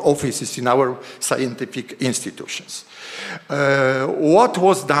support offices in our scientific institutions. What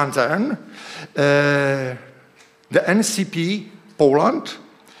was done then? The NCP Poland,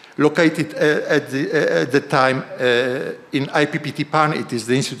 located at the time in IPPT PAN, it is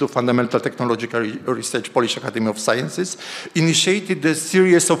the Institute of Fundamental Technological Research, Polish Academy of Sciences, initiated a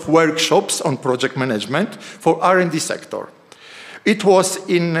series of workshops on project management for R&D sector. It was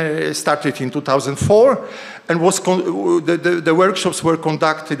started in 2004, and the workshops were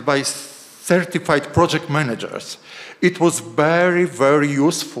conducted by certified project managers. It was very, very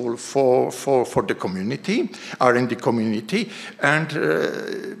useful for the community, R&D community, and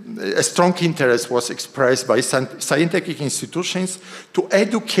a strong interest was expressed by scientific institutions to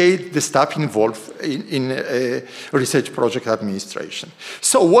educate the staff involved in research project administration.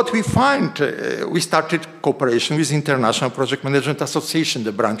 So what we find, we started cooperation with International Project Management Association,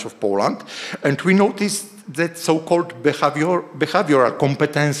 the branch of Poland, and we noticed that so-called behavioral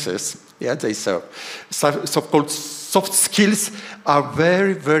competences, yeah, they serve, so-called soft skills are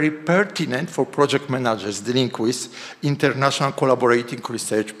very, very pertinent for project managers dealing with international collaborating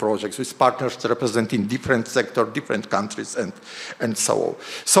research projects with partners representing different sectors, different countries, and so on.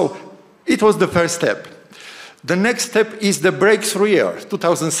 So it was the first step. The next step is the breakthrough year,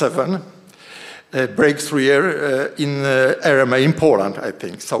 2007, breakthrough year in RMA in Poland, I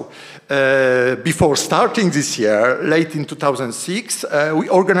think. So before starting this year, late in 2006, we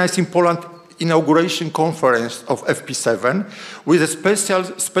organized in Poland inauguration conference of FP7 with a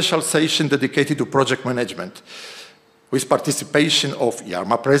special session dedicated to project management with participation of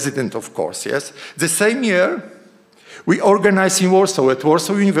IARMA president, of course, yes. The same year, we organized in Warsaw, at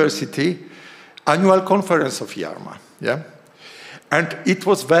Warsaw University, annual conference of IARMA, yeah. And it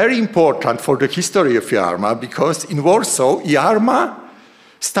was very important for the history of IARMA because in Warsaw, IARMA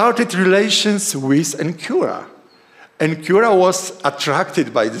started relations with ENCURA. ENCURA was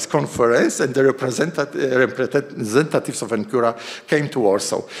attracted by this conference, and the representatives of ENCURA came to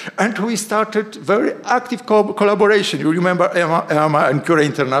Warsaw. And we started very active collaboration. You remember ERMA ENCURA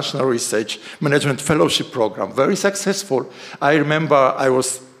International Research Management Fellowship Program, very successful. I remember I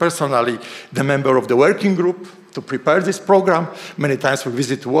was personally the member of the working group to prepare this program. Many times we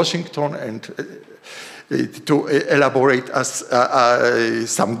visit Washington, and to elaborate us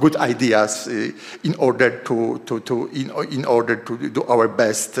some good ideas in order to do our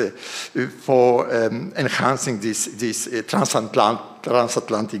best for enhancing this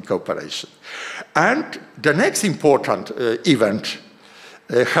transatlantic cooperation. And the next important event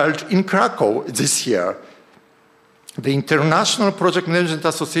held in Krakow this year, the International Project Management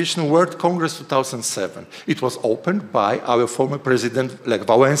Association World Congress 2007. It was opened by our former president, Lech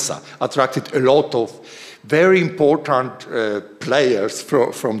Wałęsa, attracted a lot of very important players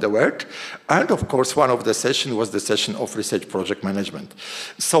from the world. And of course, one of the sessions was the session of research project management.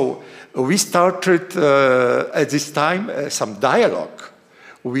 So we started at this time some dialogue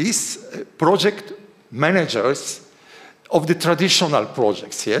with project managers of the traditional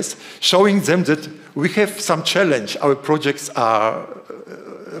projects, yes, showing them that we have some challenge. Our projects have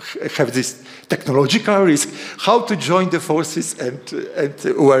this technological risk. How to join the forces and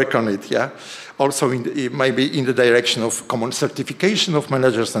work on it, yeah. Also, maybe in the direction of common certification of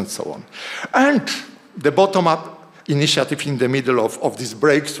managers and so on. And the bottom-up initiative in the middle of this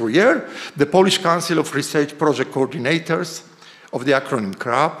breakthrough year, the Polish Council of Research Project Coordinators of the acronym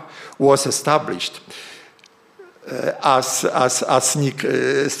CRAP was established. As Nick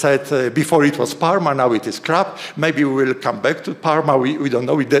said, before it was Parma, now it is CRAP. Maybe we will come back to Parma, we don't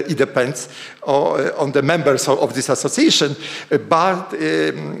know, it depends on the members of this association, but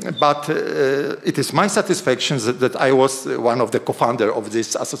it is my satisfaction that I was one of the co-founders of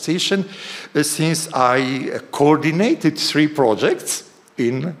this association, since I coordinated 3 projects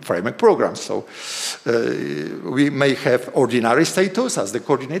in framework programs. So we may have ordinary status as the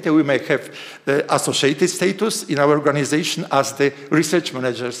coordinator, we may have associated status in our organization as the research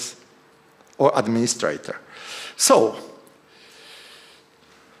managers or administrator. So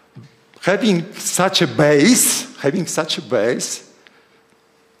having such a base,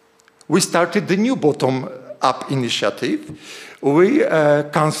 we started the new bottom-up initiative. We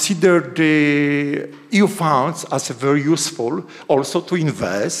consider the EU funds as very useful also to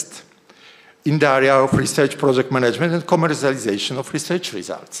invest in the area of research project management and commercialization of research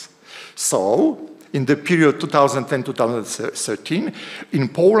results. So, in the period 2010-2013, in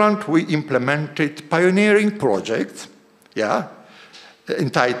Poland we implemented pioneering projects, yeah,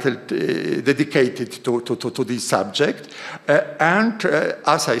 entitled, dedicated to this subject. And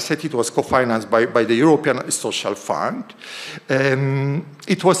as I said, it was co-financed by the European Social Fund.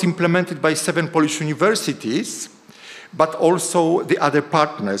 It was implemented by 7 Polish universities, but also the other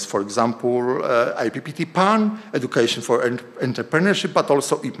partners, for example, IPPT PAN, Education for Entrepreneurship, but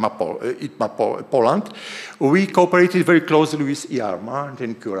also IPMA Poland. We cooperated very closely with IRMA and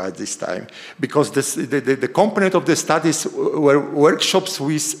NQR at this time, because the component of the studies were workshops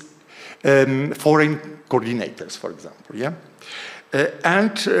with foreign coordinators, for example. Yeah?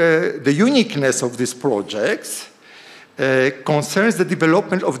 And the uniqueness of these projects concerns the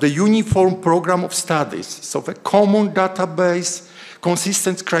development of the uniform program of studies, so a common database,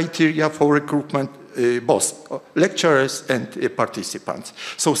 consistent criteria for recruitment, both lecturers and participants.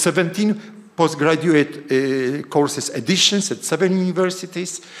 So 17 postgraduate courses editions at 7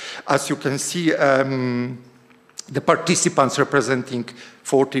 universities. As you can see, the participants representing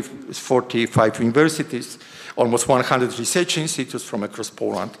 45 universities, almost 100 research institutes from across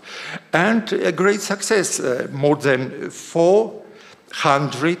Poland, and a great success. More than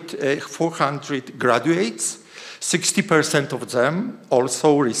 400 graduates, 60% of them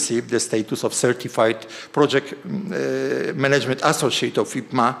also received the status of certified project management associate of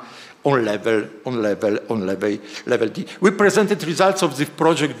IPMA on level D. We presented results of this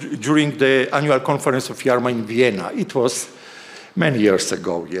project during the annual conference of IRMA in Vienna. It was many years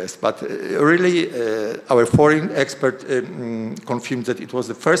ago, yes, but really our foreign expert confirmed that it was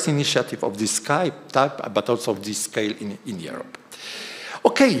the first initiative of this type, but also of this scale in Europe.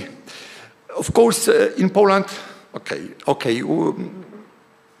 Okay, of course, in Poland,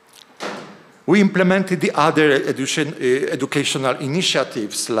 we implemented the other educational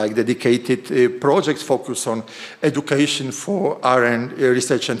initiatives, like dedicated projects focused on education for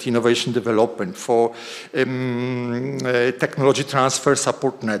research and innovation development, for technology transfer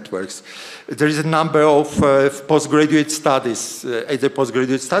support networks. There is a number of postgraduate studies, either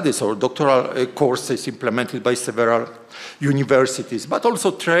postgraduate studies or doctoral courses implemented by several universities, but also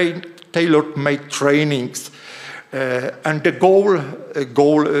tailor-made trainings. And the goal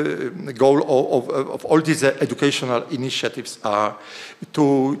of all these educational initiatives are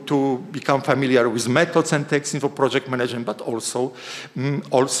to become familiar with methods and techniques for project management, but also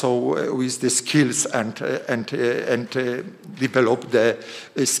with the skills and develop the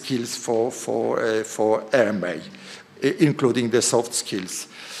skills for RMA, including the soft skills.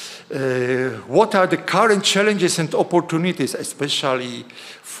 what are the current challenges and opportunities, especially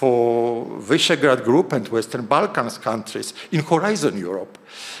for Visegrad Group and Western Balkans countries in Horizon Europe.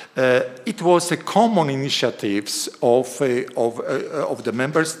 It was a common initiatives of the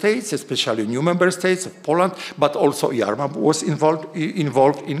member states, especially new member states of Poland, but also RMA was involved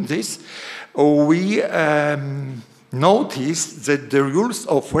in this. We noticed that the rules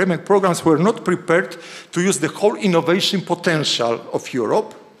of framework programs were not prepared to use the whole innovation potential of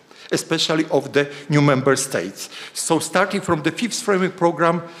Europe, especially of the new member states. So starting from the 5th framework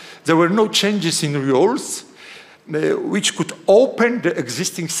program, there were no changes in rules which could open the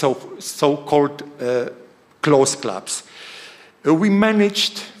existing so-called closed clubs. We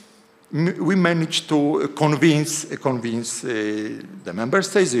managed to convince the member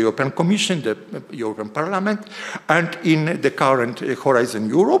states, the European Commission, the European Parliament, and in the current Horizon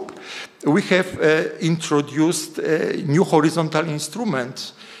Europe, we have introduced new horizontal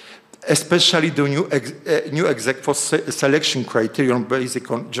instruments, especially the new exec selection criterion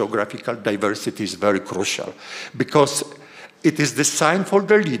based on geographical diversity is very crucial, because it is the sign for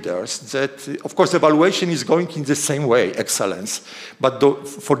the leaders that, of course, evaluation is going in the same way, excellence. But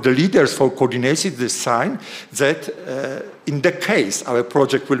for the leaders, for coordination, the sign that in the case our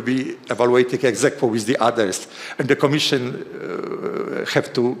project will be evaluated exactly with the others, and the Commission has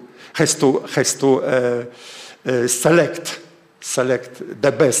to select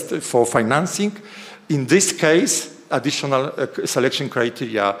the best for financing. In this case, additional selection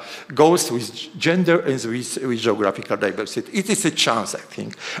criteria goes with gender and with geographical diversity. It is a chance, I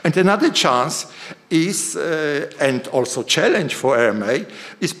think. And another chance is, and also challenge for RMA,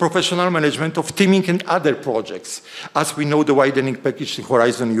 is professional management of teaming and other projects. As we know, the widening package in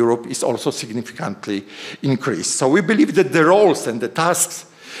Horizon Europe is also significantly increased. So we believe that the roles and the tasks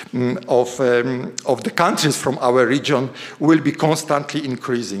of the countries from our region will be constantly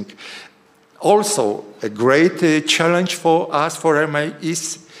increasing. Also, a great challenge for us, for RMA,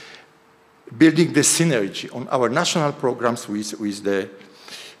 is building the synergy on our national programs with the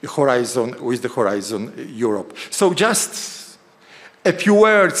Horizon Europe. So just a few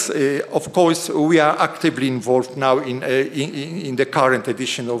words. Of course, we are actively involved now in the current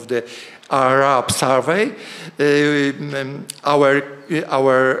edition of the Arab survey. Our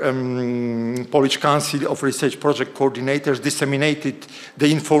Polish Council of Research Project Coordinators disseminated the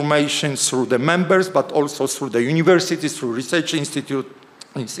information through the members, but also through the universities, through research institutes,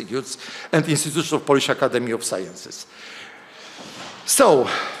 and institutions of Polish Academy of Sciences. So,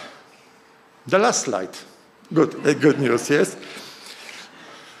 the last slide. Good news, yes?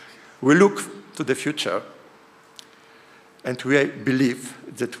 We look to the future, and we believe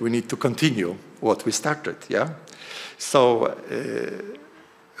that we need to continue what we started, yeah? So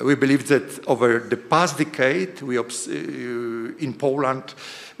we believe that over the past decade, in Poland,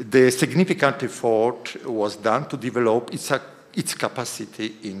 the significant effort was done to develop its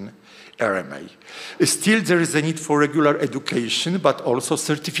capacity in RMA. Still, there is a need for regular education, but also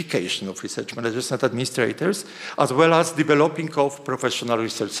certification of research managers and administrators, as well as developing of professional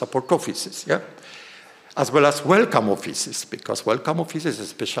research support offices, yeah? As well as welcome offices, because welcome offices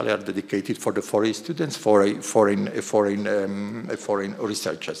especially are dedicated for the foreign students, foreign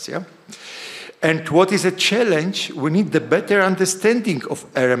researchers, yeah? And what is a challenge, we need the better understanding of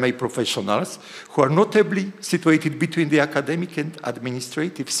RMA professionals who are notably situated between the academic and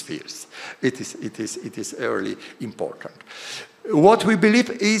administrative spheres. It is really important. What we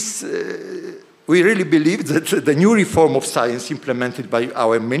believe is, we really believe that the new reform of science implemented by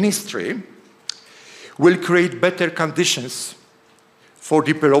our ministry will create better conditions for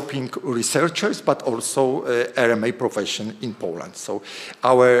developing researchers, but also RMA profession in Poland. So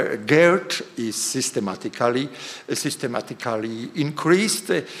our GERD is systematically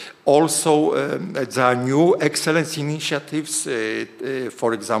increased. Also, there are new excellence initiatives.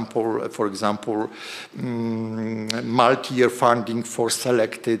 For example, multi-year funding for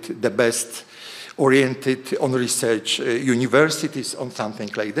selected the best oriented on research universities, on something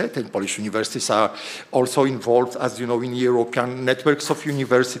like that, and Polish universities are also involved, as you know, in European networks of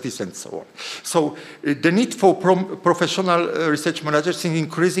universities and so on. So the need for professional research managers is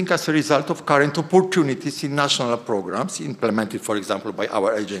increasing as a result of current opportunities in national programs implemented, for example, by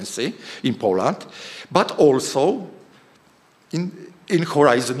our agency in Poland, but also in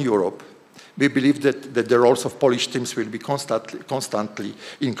Horizon Europe. We believe that the roles of Polish teams will be constantly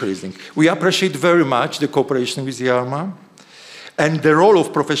increasing. We appreciate very much the cooperation with the RMA and the role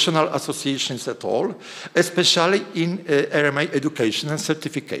of professional associations at all, especially in RMA education and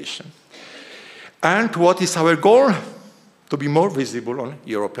certification. And what is our goal? To be more visible on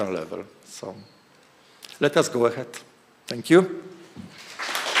European level. So let us go ahead. Thank you.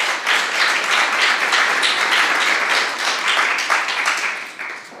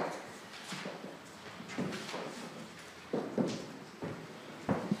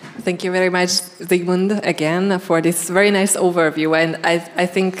 Thank you very much, Zygmunt, again, for this very nice overview. And I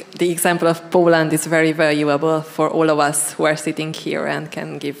think the example of Poland is very valuable for all of us who are sitting here and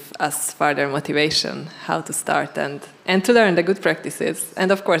can give us further motivation how to start and to learn the good practices.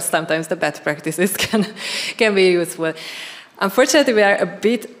 And of course, sometimes the bad practices can be useful. Unfortunately, we are a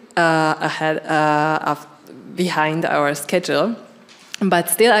bit behind our schedule.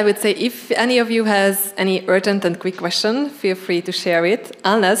 But still, I would say if any of you has any urgent and quick question, feel free to share it.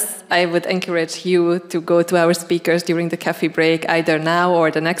 Unless I would encourage you to go to our speakers during the coffee break, either now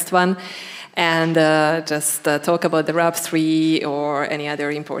or the next one, and just talk about the RAB3 or any other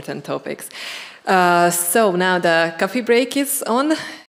important topics. So now the coffee break is on.